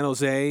strengths of San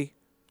Jose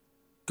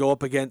go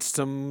up against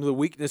some of the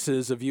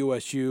weaknesses of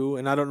USU,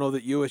 and I don't know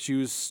that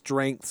USU's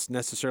strengths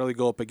necessarily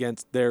go up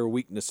against their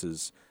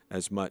weaknesses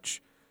as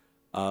much.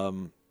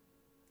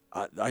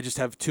 I just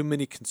have too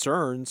many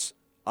concerns.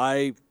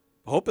 I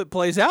hope it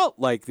plays out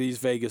like these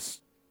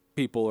Vegas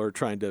people are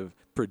trying to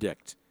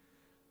predict.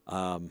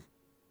 I'm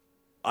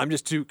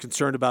just too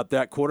concerned about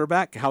that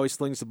quarterback, how he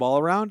slings the ball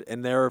around,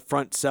 and their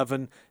front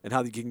seven, and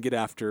how they can get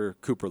after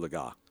Cooper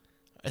Legas.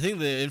 I think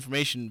the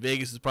information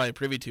Vegas is probably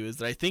privy to is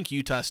that I think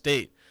Utah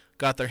State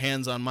got their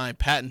hands on my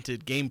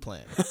patented game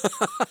plan.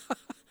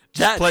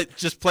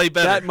 Just play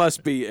better. That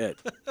must be it.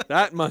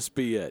 That must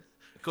be it.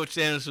 Coach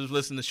Sanders was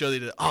listening to the show. They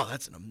did,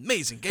 that's an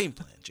amazing game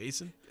plan,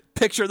 Jason.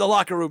 Picture the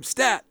locker room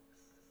stat.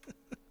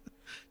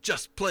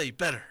 Just play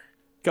better.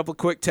 Couple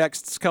quick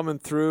texts coming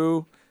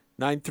through.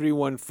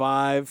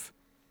 9315.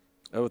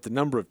 With the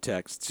number of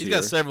texts He's here.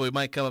 got several. We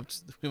might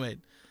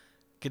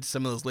get to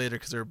some of those later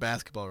because they're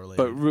basketball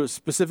related. But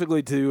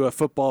specifically to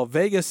football,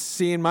 Vegas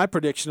seeing my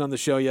prediction on the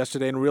show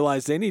yesterday and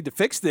realized they need to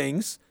fix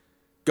things.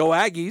 Go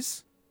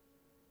Aggies.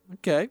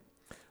 Okay.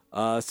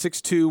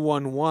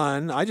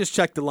 6211. I just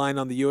checked the line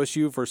on the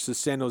USU versus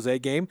San Jose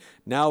game.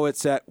 Now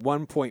it's at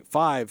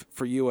 1.5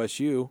 for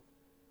USU.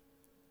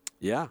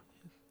 Yeah.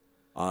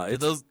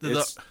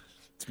 It's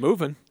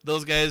moving.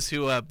 Those guys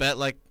who bet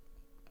like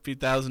a few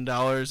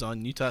 $1,000s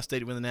on Utah State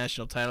to win the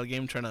national title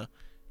game, trying to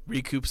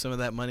recoup some of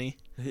that money.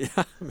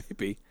 Yeah,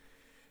 maybe.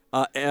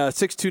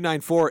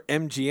 6294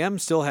 MGM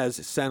still has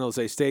San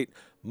Jose State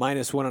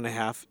minus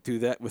 1.5. Do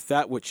that with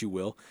that what you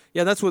will.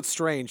 Yeah, that's what's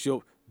strange.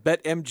 You'll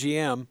bet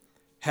MGM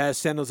has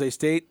San Jose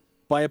State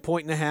by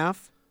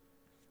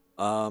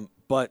 1.5,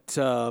 but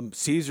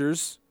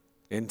Caesars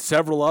and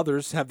several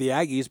others have the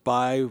Aggies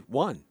by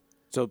 1.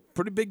 So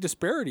pretty big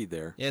disparity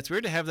there. Yeah, it's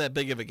weird to have that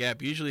big of a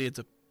gap. Usually it's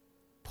a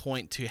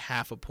point to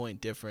half a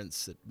point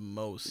difference at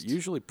most.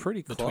 Usually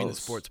pretty close. Between the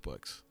sports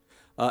books.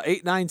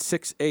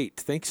 8968,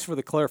 thanks for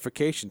the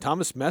clarification.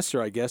 Thomas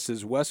Messer, I guess,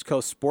 is West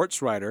Coast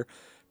sports writer,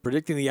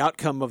 predicting the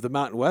outcome of the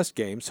Mountain West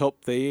games.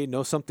 Hope they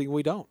know something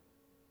we don't.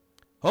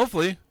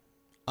 Hopefully.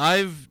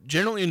 I've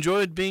generally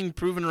enjoyed being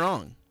proven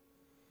wrong.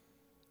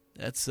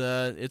 That's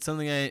it's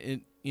something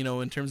in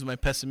terms of my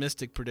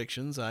pessimistic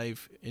predictions,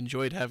 I've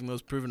enjoyed having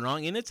those proven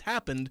wrong, and it's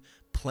happened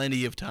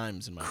plenty of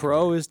times in my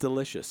Crow career. Is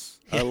delicious.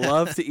 Yeah. I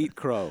love to eat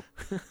crow.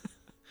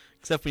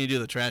 Except when you do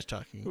the trash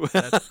talking.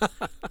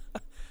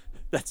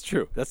 That's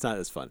true. That's not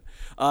as fun.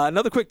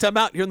 Another quick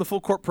timeout here in the Full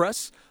Court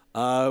Press.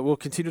 We'll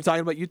continue talking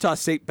about Utah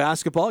State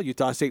basketball,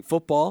 Utah State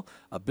football,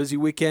 a busy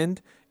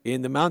weekend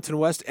in the Mountain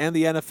West and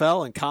the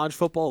NFL and college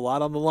football, a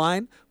lot on the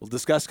line. We'll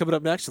discuss coming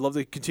up next. I'd love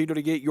to continue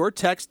to get your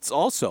texts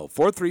also,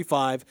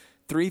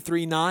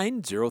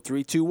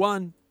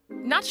 435-339-0321.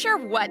 Not sure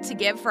what to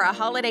give for a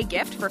holiday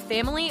gift for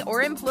family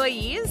or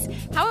employees?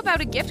 How about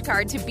a gift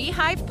card to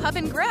Beehive Pub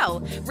and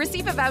Grill?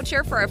 Receive a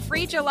voucher for a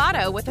free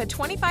gelato with a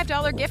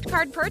 $25 gift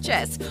card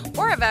purchase,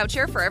 or a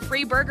voucher for a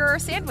free burger or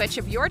sandwich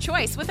of your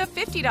choice with a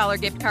 $50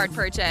 gift card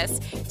purchase.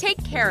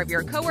 Take care of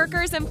your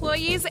coworkers,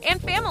 employees,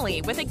 and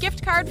family with a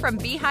gift card from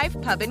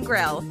Beehive Pub and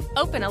Grill.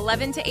 Open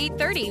 11 to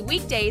 8:30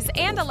 weekdays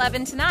and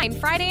 11 to 9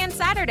 Friday and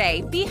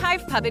Saturday.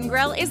 Beehive Pub and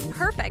Grill is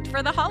perfect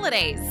for the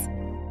holidays.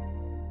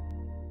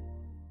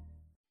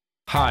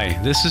 Hi,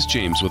 this is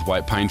James with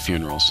White Pine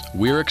Funerals.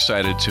 We're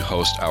excited to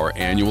host our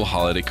annual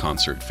holiday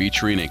concert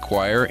featuring a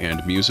choir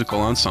and musical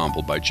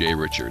ensemble by Jay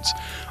Richards.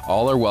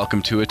 All are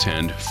welcome to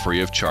attend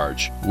free of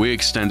charge. We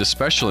extend a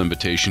special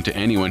invitation to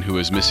anyone who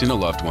is missing a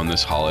loved one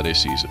this holiday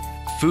season.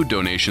 Food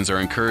donations are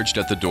encouraged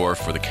at the door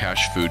for the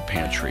Cash Food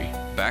Pantry.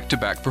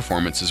 Back-to-back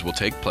performances will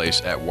take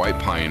place at White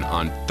Pine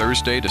on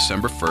Thursday,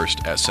 December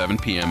 1st at 7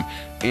 p.m.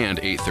 and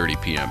 8:30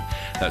 p.m.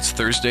 That's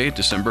Thursday,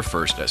 December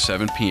 1st at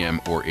 7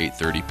 p.m. or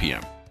 8:30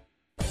 p.m.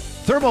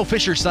 Thermo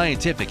Fisher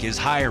Scientific is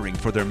hiring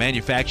for their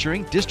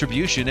manufacturing,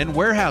 distribution, and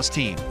warehouse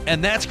team.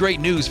 And that's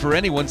great news for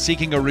anyone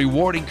seeking a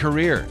rewarding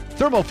career.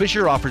 Thermo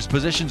Fisher offers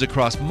positions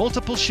across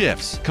multiple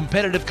shifts,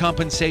 competitive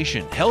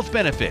compensation, health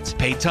benefits,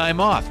 paid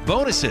time off,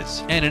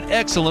 bonuses, and an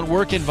excellent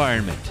work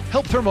environment.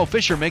 Help Thermo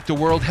Fisher make the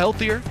world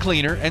healthier,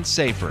 cleaner, and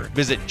safer.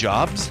 Visit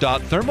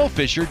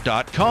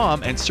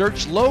jobs.thermofisher.com and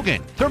search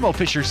Logan. Thermo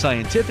Fisher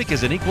Scientific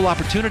is an equal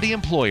opportunity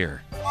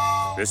employer.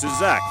 This is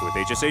Zach with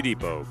HSA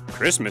Depot.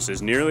 Christmas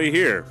is nearly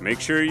here. Make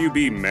sure you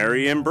be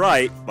merry and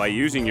bright by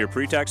using your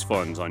pre-tax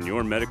funds on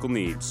your medical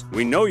needs.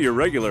 We know your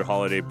regular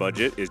holiday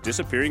budget is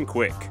disappearing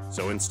quick,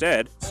 so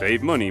instead,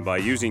 save money by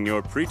using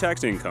your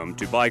pre-tax income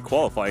to buy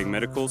qualifying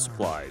medical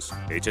supplies.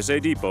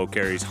 HSA Depot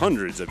carries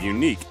hundreds of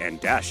unique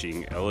and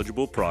dashing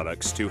eligible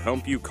products to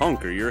help you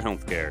conquer your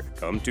healthcare.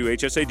 Come to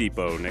HSA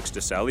Depot next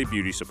to Sally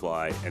Beauty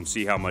Supply and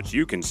see how much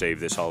you can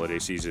save this holiday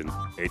season.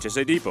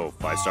 HSA Depot,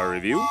 5-star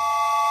review.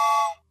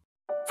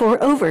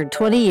 For over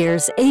 20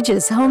 years,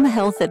 Aegis Home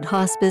Health and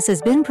Hospice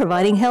has been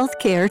providing health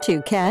care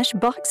to Cache,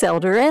 Box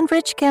Elder, and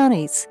Rich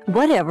counties.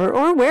 Whatever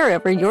or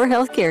wherever your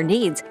health care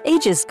needs,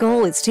 Aegis'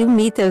 goal is to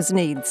meet those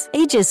needs.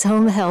 Aegis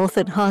Home Health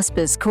and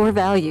Hospice core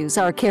values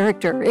are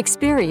character,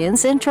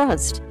 experience, and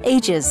trust.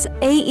 Aegis,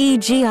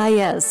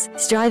 AEGIS,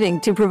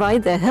 striving to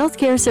provide the health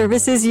care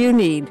services you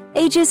need.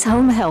 Aegis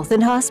Home Health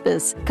and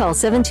Hospice. Call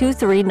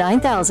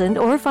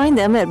 723-9000 or find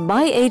them at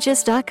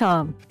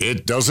myaegis.com.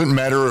 It doesn't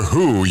matter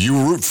who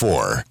you root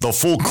for. The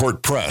Full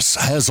Court Press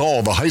has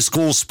all the high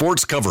school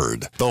sports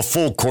covered. The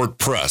Full Court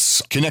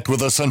Press. Connect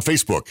with us on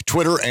Facebook,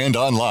 Twitter, and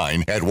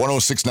online at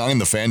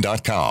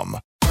 1069thefan.com.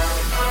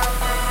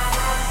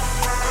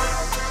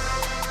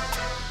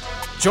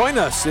 Join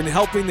us in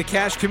helping the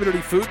Cache Community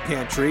Food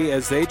Pantry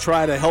as they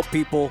try to help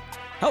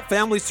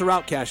families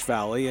throughout Cache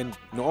Valley and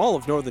all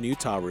of northern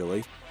Utah,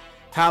 really,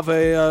 have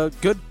a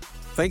good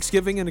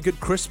Thanksgiving and a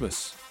good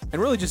Christmas,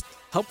 and really just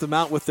help them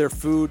out with their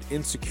food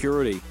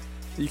insecurity.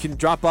 You can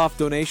drop off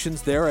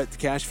donations there at the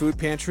Cache Food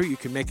Pantry. You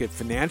can make a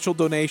financial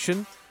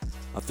donation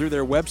through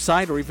their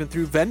website or even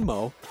through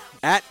Venmo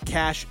at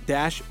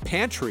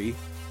Cache-Pantry.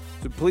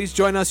 So please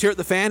join us here at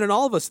The Fan and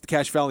all of us at the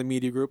Cache Valley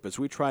Media Group as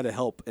we try to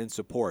help and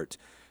support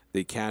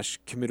the Cache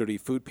Community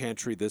Food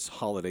Pantry this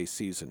holiday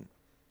season.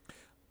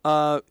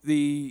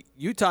 The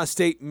Utah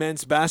State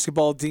men's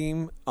basketball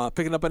team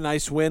picking up a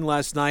nice win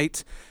last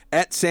night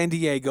at San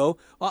Diego.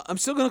 Well, I'm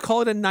still going to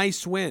call it a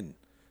nice win.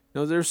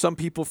 There's some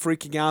people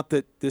freaking out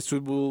that this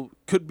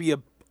could be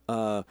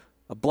a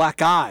black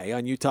eye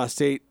on Utah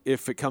State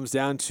if it comes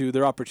down to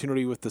their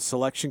opportunity with the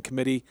selection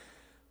committee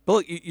But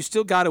look, you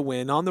still got to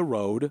win on the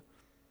road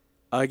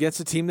against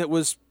a team that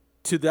was,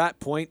 to that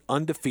point,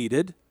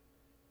 undefeated.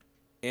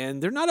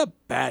 And they're not a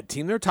bad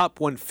team. They're top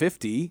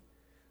 150.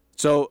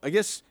 So I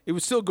guess it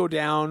would still go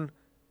down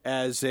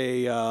as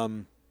a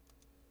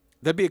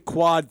that'd be a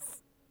quad.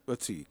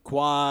 Let's see,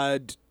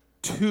 quad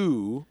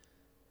 2.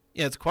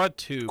 Yeah, it's quad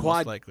 2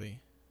 most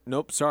likely.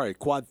 Nope, sorry,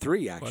 quad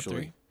 3 actually.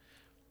 Quad 3.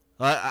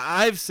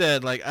 I've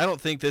said, I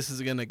don't think this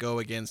is going to go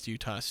against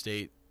Utah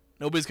State.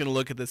 Nobody's going to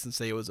look at this and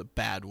say it was a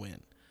bad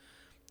win.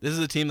 This is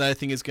a team that I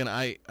think is going to,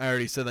 I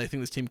already said that I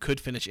think this team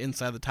could finish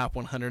inside the top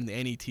 100 in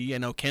the NET. I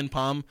know Ken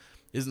Palm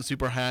isn't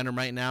super high on him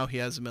right now. He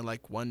has him at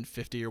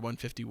 150 or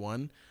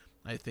 151,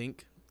 I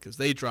think, because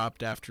they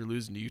dropped after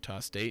losing to Utah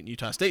State, and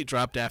Utah State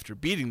dropped after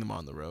beating them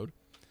on the road.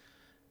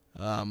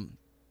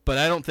 But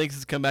I don't think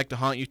it's come back to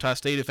haunt Utah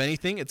State. If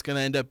anything, it's going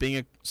to end up being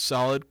a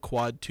solid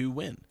quad 2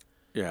 win.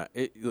 Yeah,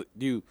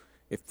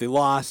 if they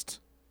lost,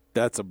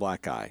 that's a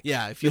black eye.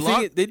 Yeah, if you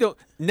lost, they don't.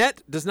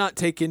 Net does not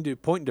take into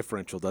point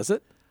differential, does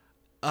it?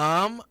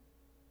 I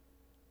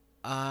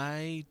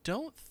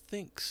don't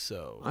think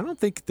so. I don't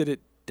think that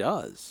it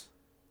does.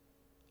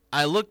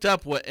 I looked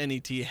up what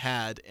NET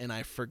had, and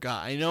I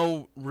forgot. I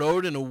know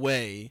road and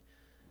away,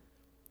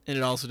 and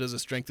it also does a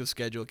strength of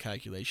schedule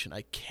calculation.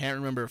 I can't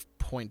remember if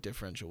point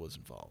differential was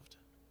involved.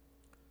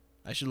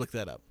 I should look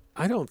that up.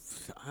 I don't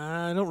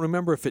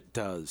remember if it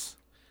does.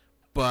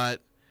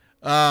 But,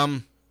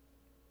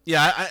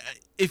 yeah,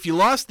 if you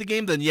lost the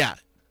game, then yeah,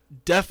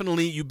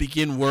 definitely you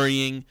begin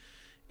worrying,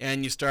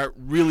 and you start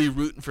really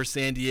rooting for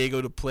San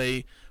Diego to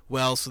play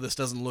well so this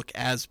doesn't look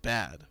as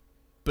bad.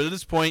 But at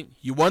this point,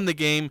 you won the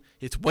game.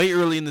 It's way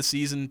early in the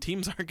season.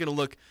 Teams aren't going to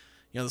look,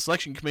 the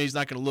selection committee's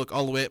not going to look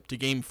all the way up to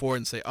game 4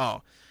 and say,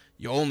 oh,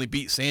 you only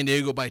beat San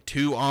Diego by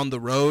 2 on the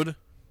road.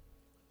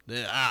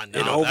 No,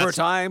 in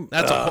overtime?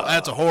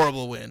 That's a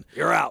horrible win.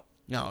 You're out.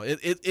 No,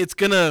 it's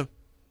gonna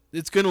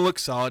look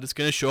solid. It's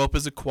gonna show up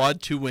as a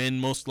quad 2 win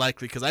most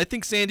likely, because I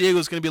think San Diego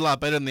is gonna be a lot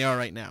better than they are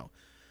right now.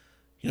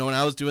 When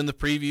I was doing the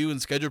preview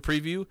and schedule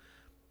preview,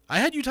 I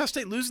had Utah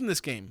State losing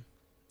this game.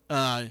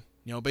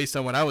 Based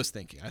on what I was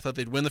thinking, I thought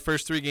they'd win the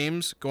first 3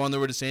 games, go on the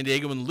road to San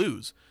Diego and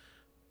lose.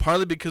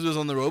 Partly because it was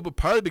on the road, but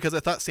partly because I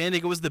thought San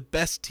Diego was the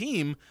best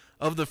team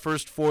of the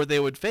first 4 they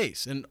would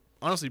face, and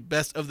honestly,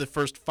 best of the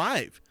first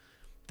 5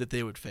 that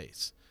they would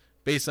face,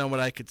 based on what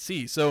I could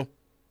see. So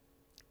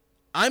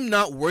I'm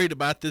not worried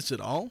about this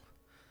at all,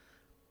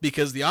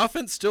 because the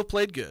offense still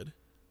played good.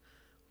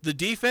 The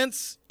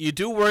defense, you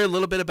do worry a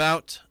little bit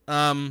about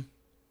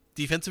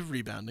defensive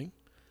rebounding.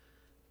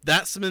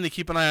 That's something to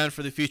keep an ane on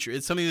for the future.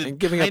 It's something that and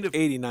giving up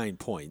 89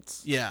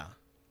 points. Yeah.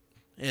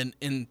 And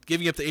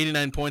giving up the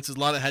 89 points is a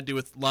lot that had to do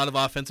with a lot of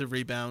offensive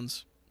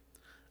rebounds.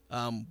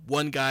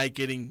 One guy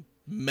getting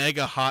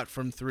mega hot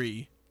from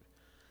 3.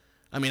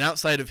 I mean,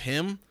 outside of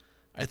him,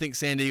 I think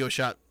San Diego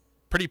shot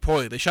pretty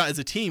poorly. They shot as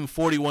a team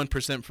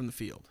 41% from the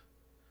field.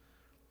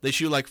 They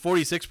shoot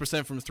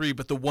 46% from 3,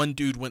 but the one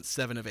dude went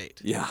 7 of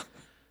 8. Yeah.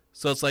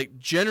 So it's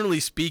generally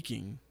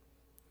speaking,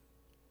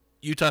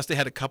 Utah State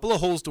had a couple of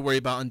holes to worry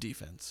about on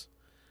defense,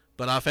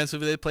 but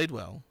offensively they played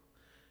well.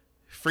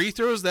 Free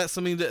throws, that's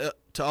something to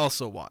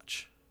also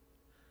watch.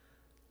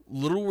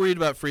 Little worried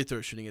about free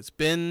throw shooting. It's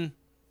been,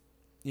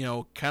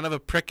 kind of a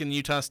prick in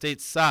Utah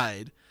State's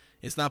side.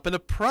 It's not been a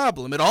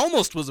problem. It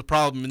almost was a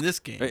problem in this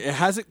game. It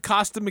hasn't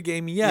cost them a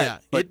game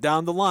yet, but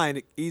down the line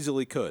it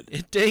easily could.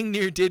 It dang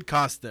near did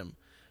cost them.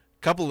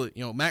 Couple of,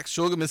 Max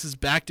Shulga misses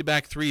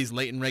back-to-back threes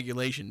late in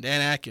regulation.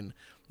 Dan Akin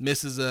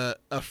misses a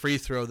free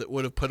throw that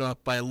would have put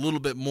up by a little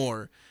bit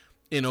more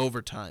in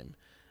overtime,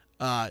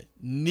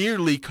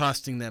 nearly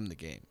costing them the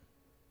game.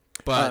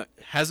 But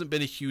hasn't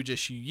been a huge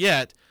issue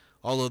yet,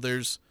 although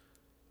there's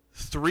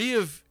 3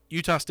 of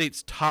Utah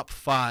State's top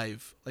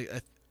 5.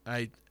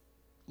 I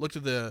looked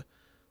at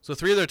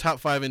 3 of their top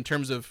 5 in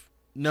terms of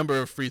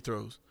number of free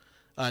throws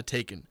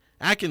taken.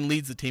 Akin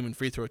leads the team in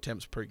free throw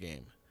attempts per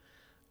game.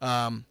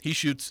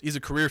 He's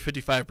a career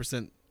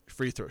 55%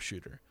 free throw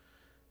shooter.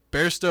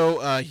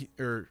 Bairstow, I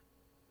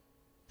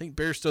think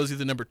Bairstow's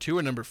either number 2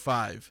 or number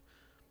 5.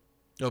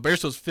 No,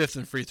 Bairstow's 5th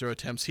in free throw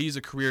attempts. He's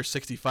a career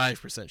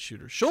 65%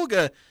 shooter.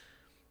 Shulga,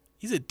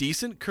 he's a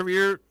decent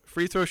career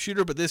free throw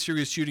shooter, but this year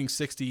he's shooting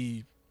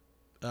 67%.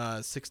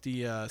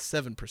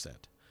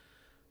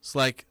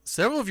 It's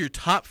several of your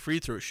top free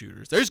throw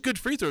shooters. There's good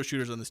free throw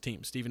shooters on this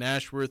team. Stephen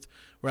Ashworth,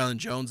 Rylan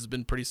Jones has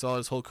been pretty solid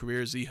his whole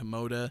career. Z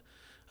Hamoda,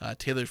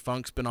 Taylor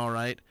Funk's been all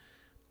right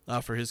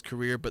for his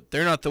career, but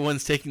they're not the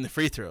ones taking the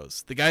free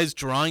throws. The guys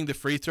drawing the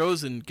free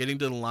throws and getting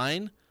to the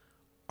line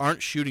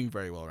aren't shooting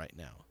very well right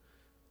now.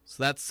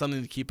 So that's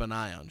something to keep an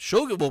eye on.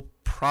 Shulga will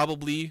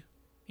probably,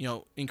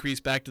 increase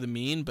back to the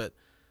mean, but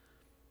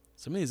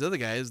some of these other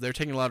guys, they're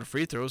taking a lot of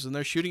free throws, and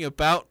they're shooting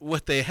about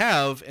what they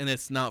have, and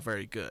it's not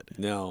very good.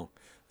 No.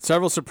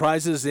 Several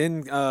surprises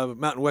in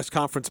Mountain West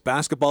Conference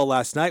basketball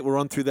last night. We'll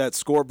run through that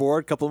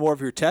scoreboard. A couple more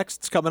of your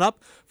texts coming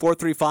up.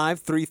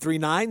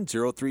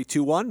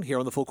 435-339-0321 here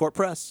on the Full Court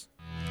Press.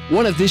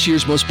 One of this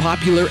year's most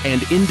popular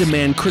and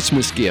in-demand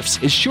Christmas gifts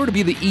is sure to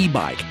be the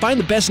e-bike. Find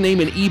the best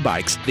name in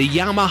e-bikes, the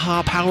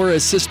Yamaha Power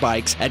Assist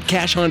bikes at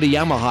Cash Honda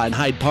Yamaha in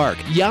Hyde Park.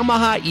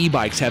 Yamaha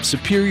e-bikes have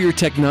superior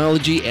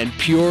technology and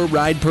pure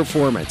ride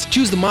performance.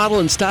 Choose the model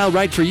and style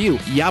right for you.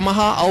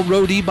 Yamaha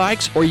all-road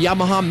e-bikes or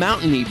Yamaha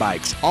mountain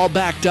e-bikes, all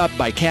backed up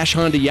by Cash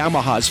Honda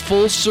Yamaha's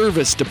full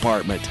service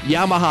department.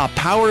 Yamaha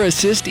Power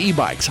Assist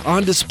e-bikes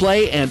on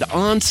display and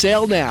on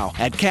sale now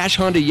at Cash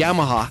Honda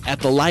Yamaha at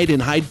the Light in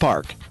Hyde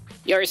Park.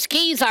 Your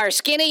skis are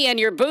skinny and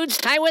your boots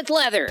tie with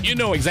leather. You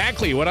know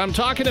exactly what I'm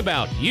talking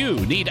about. You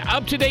need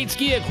up-to-date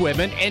ski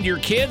equipment, and your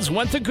kids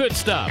want the good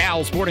stuff.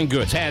 Al Sporting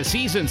Goods has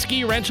season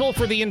ski rental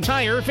for the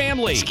entire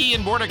family. Ski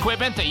and board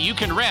equipment that you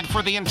can rent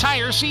for the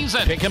entire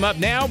season. Pick them up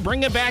now,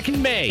 bring them back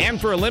in May. And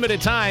for a limited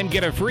time,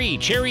 get a free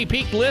Cherry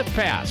Peak Lift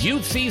Pass.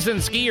 Youth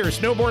season ski or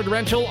snowboard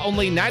rental,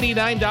 only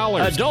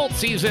 $99. Adult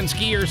season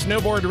ski or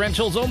snowboard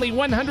rentals, only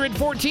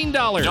 $114.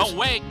 Don't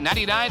wait.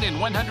 $99 and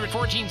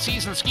 $114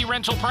 season ski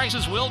rental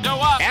prices will go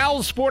up.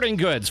 Al's Sporting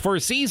Goods for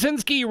season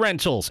ski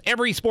rentals.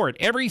 Every sport,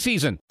 every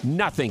season.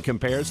 Nothing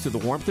compares to the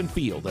warmth and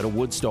feel that a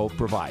wood stove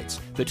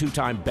provides. The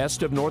two-time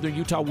Best of Northern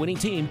Utah winning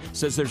team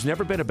says there's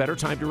never been a better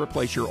time to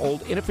replace your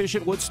old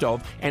inefficient wood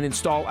stove and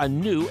install a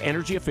new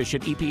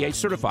energy-efficient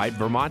EPA-certified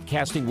Vermont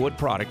casting wood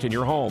product in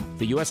your home.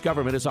 The U.S.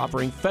 government is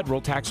offering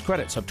federal tax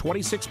credits of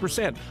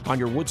 26% on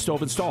your wood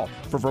stove install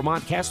for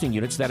Vermont casting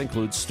units that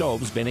include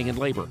stoves, binning, and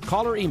labor.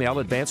 Call or email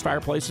Advanced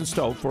Fireplace and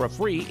Stove for a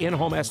free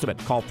in-home estimate.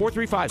 Call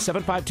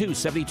 435-752-7272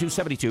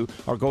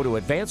 or go to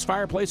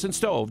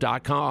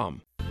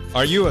advancedfireplaceandstove.com.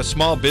 Are you a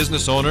small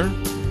business owner?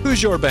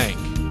 Who's your bank?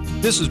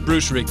 This is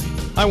Bruce Rigby.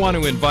 I want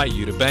to invite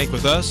you to bank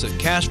with us at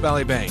Cache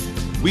Valley Bank.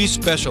 We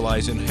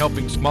specialize in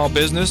helping small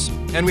business,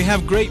 and we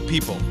have great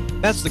people.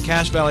 That's the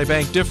Cache Valley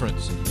Bank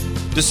difference.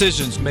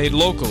 Decisions made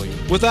locally,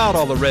 without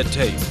all the red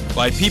tape,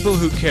 by people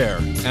who care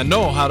and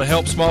know how to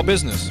help small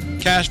business.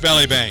 Cache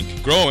Valley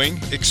Bank, growing,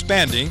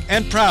 expanding,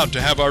 and proud to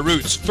have our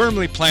roots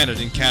firmly planted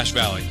in Cache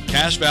Valley.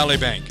 Cache Valley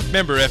Bank,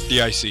 member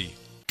FDIC.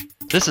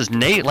 This is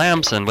Nate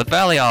Lamson with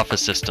Valley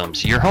Office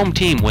Systems, your home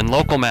team when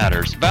local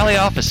matters. Valley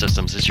Office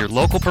Systems is your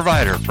local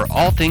provider for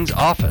all things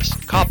office,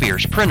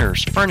 copiers,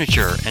 printers,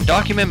 furniture, and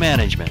document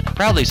management.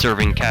 Proudly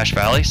serving Cache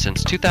Valley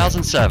since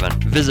 2007.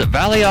 Visit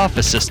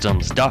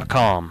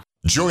valleyofficesystems.com.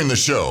 Join the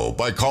show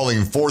by calling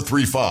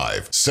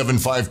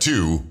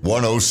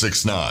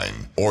 435-752-1069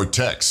 or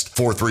text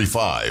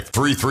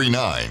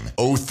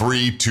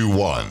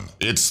 435-339-0321.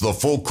 It's the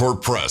Full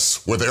Court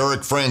Press with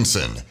Eric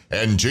Frandsen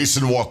and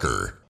Jason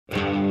Walker.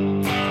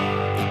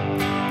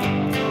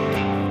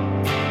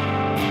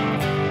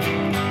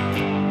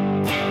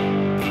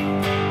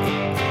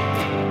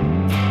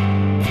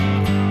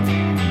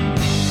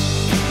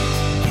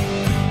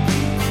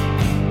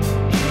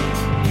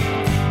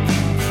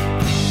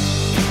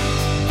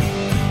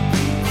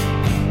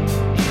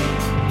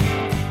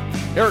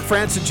 Eric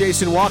Frandsen,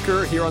 Jason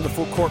Walker here on the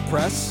Full Court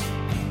Press.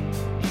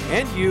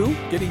 And you,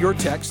 getting your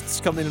texts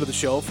coming into the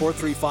show,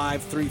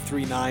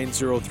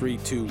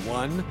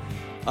 435-339-0321.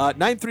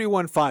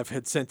 9315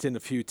 had sent in a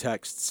few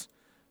texts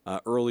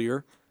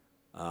earlier.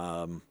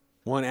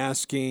 One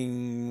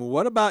asking,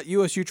 what about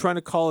USU trying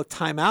to call a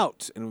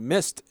timeout and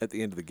missed at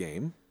the end of the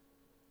game?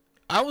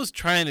 I was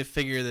trying to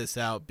figure this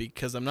out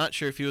because I'm not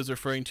sure if he was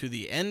referring to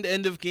the end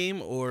of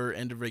game or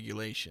end of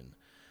regulation.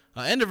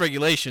 End of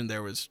regulation,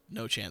 there was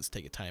no chance to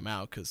take a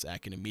timeout because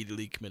Akin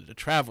immediately committed a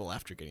travel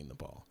after getting the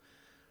ball.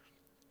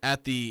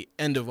 At the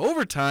end of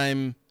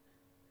overtime,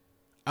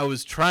 I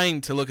was trying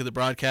to look at the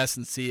broadcast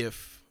and see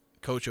if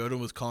Coach Odom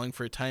was calling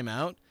for a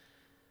timeout,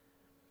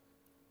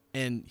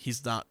 and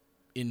he's not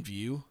in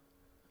view,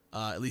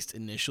 at least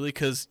initially,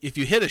 because if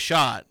you hit a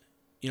shot,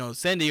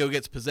 San Diego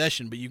gets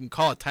possession, but you can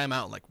call a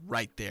timeout like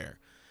right there.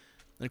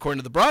 And according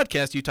to the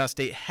broadcast, Utah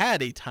State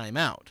had a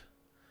timeout.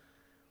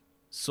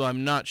 So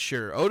I'm not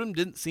sure. Odom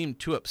didn't seem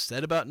too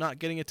upset about not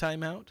getting a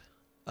timeout.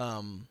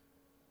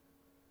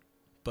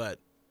 But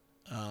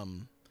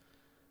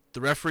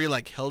the referee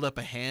held up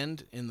a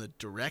hand in the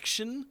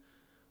direction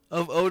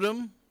of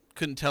Odom.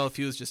 Couldn't tell if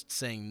he was just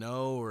saying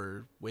no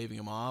or waving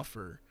him off.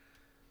 So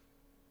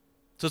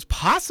it's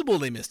possible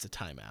they missed a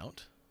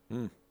timeout.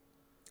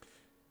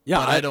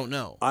 Yeah, I don't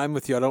know. I'm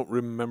with you. I don't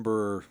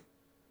remember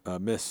a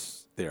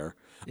miss there.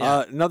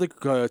 Yeah. Another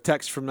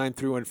text from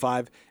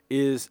 9315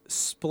 is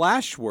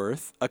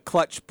Splashworth a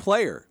clutch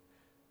player?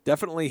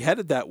 Definitely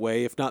headed that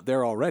way, if not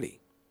there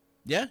already.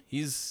 Yeah,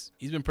 he's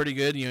been pretty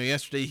good.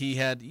 Yesterday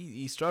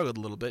he struggled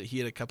a little bit. He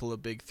had a couple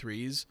of big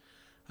threes.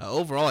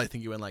 Overall, I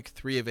think he went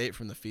 3 of 8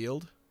 from the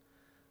field.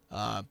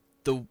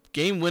 The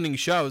game-winning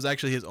shot was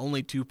actually his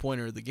only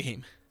 2-pointer of the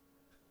game,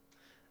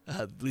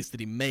 at least that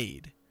he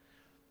made.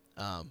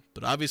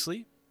 But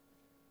obviously,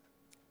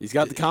 he's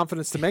got the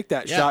confidence to make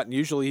that shot, and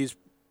usually he's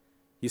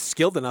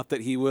skilled enough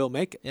that he will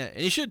make it. Yeah,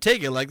 and he should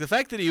take it. The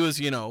fact that he was,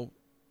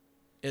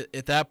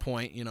 at that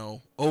point,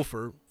 0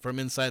 from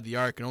inside the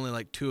arc and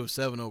only 2 of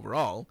 7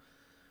 overall,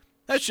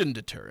 that shouldn't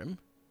deter him.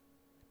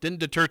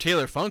 Didn't deter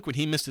Taylor Funk when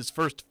he missed his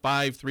first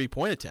 5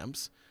 3-point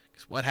attempts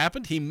what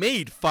happened? He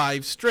made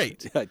 5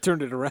 straight. Yeah,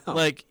 turned it around.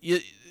 Like,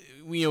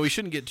 we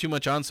shouldn't get too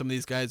much on some of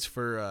these guys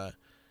for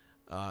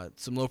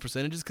some low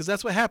percentages, because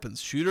that's what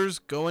happens. Shooters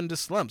go into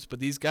slumps, but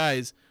these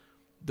guys,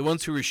 the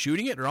ones who are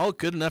shooting it, are all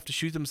good enough to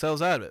shoot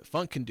themselves out of it.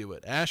 Funk can do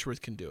it.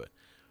 Ashworth can do it.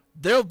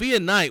 There'll be a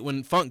night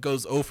when Funk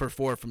goes 0 for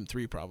 4 from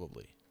 3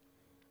 probably.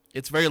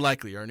 It's very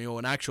likely, or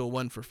an actual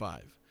 1 for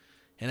 5.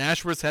 And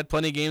Ashworth's had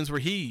plenty of games where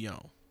he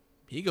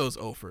goes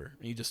 0 for.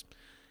 He just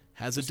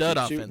has a dud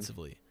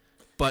offensively.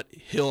 But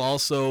he'll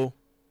also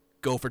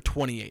go for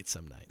 28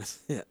 some nights.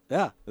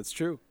 Yeah, that's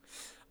true.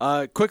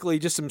 Quickly,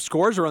 just some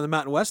scores around the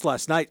Mountain West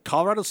last night.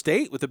 Colorado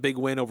State with a big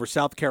win over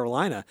South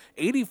Carolina,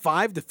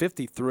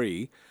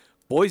 85-53.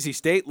 Boise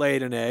State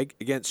laid an egg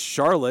against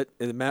Charlotte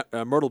in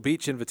the Myrtle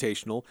Beach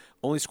Invitational.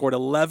 Only scored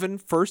 11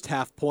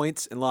 first-half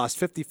points and lost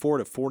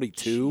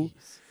 54-42.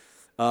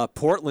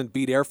 Portland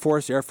beat Air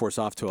Force. Air Force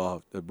off to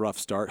a rough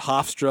start.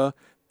 Hofstra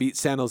beat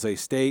San Jose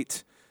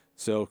State.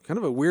 So kind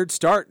of a weird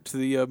start to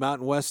the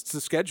Mountain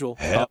West's schedule.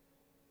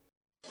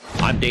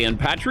 I'm Dan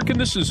Patrick, and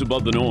this is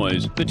Above the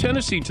Noise. The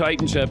Tennessee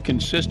Titans have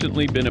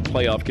consistently been a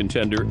playoff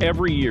contender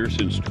every year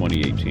since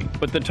 2018.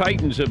 But the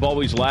Titans have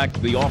always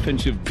lacked the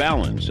offensive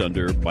balance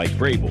under Mike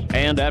Vrabel.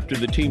 And after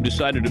the team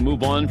decided to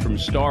move on from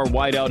star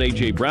wideout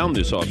A.J. Brown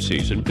this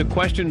offseason, the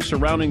questions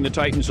surrounding the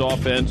Titans'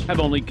 offense have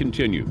only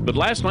continued. But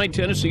last night,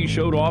 Tennessee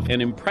showed off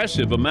an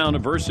impressive amount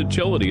of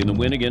versatility in the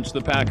win against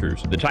the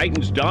Packers. The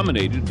Titans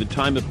dominated the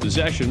time of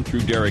possession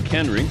through Derrick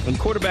Henry, and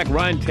quarterback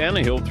Ryan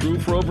Tannehill threw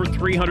for over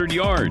 300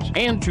 yards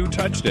and 2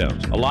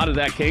 touchdowns. A lot of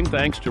that came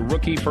thanks to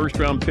rookie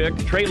first-round pick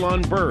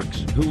Treylon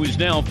Burks, who is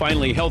now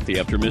finally healthy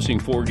after missing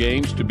 4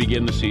 games to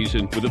begin the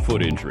season with a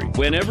foot injury.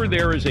 Whenever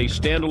there is a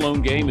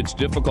standalone game, it's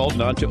difficult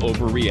not to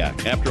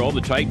overreact. After all, the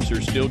Titans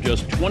are still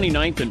just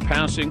 29th in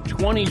passing,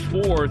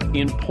 24th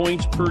in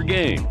points per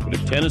game. But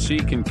if Tennessee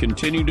can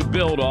continue to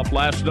build off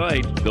last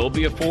night, they'll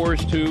be a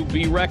force to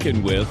be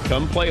reckoned with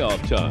come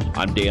playoff time.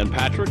 I'm Dan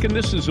Patrick, and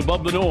this is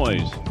Above the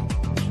Noise.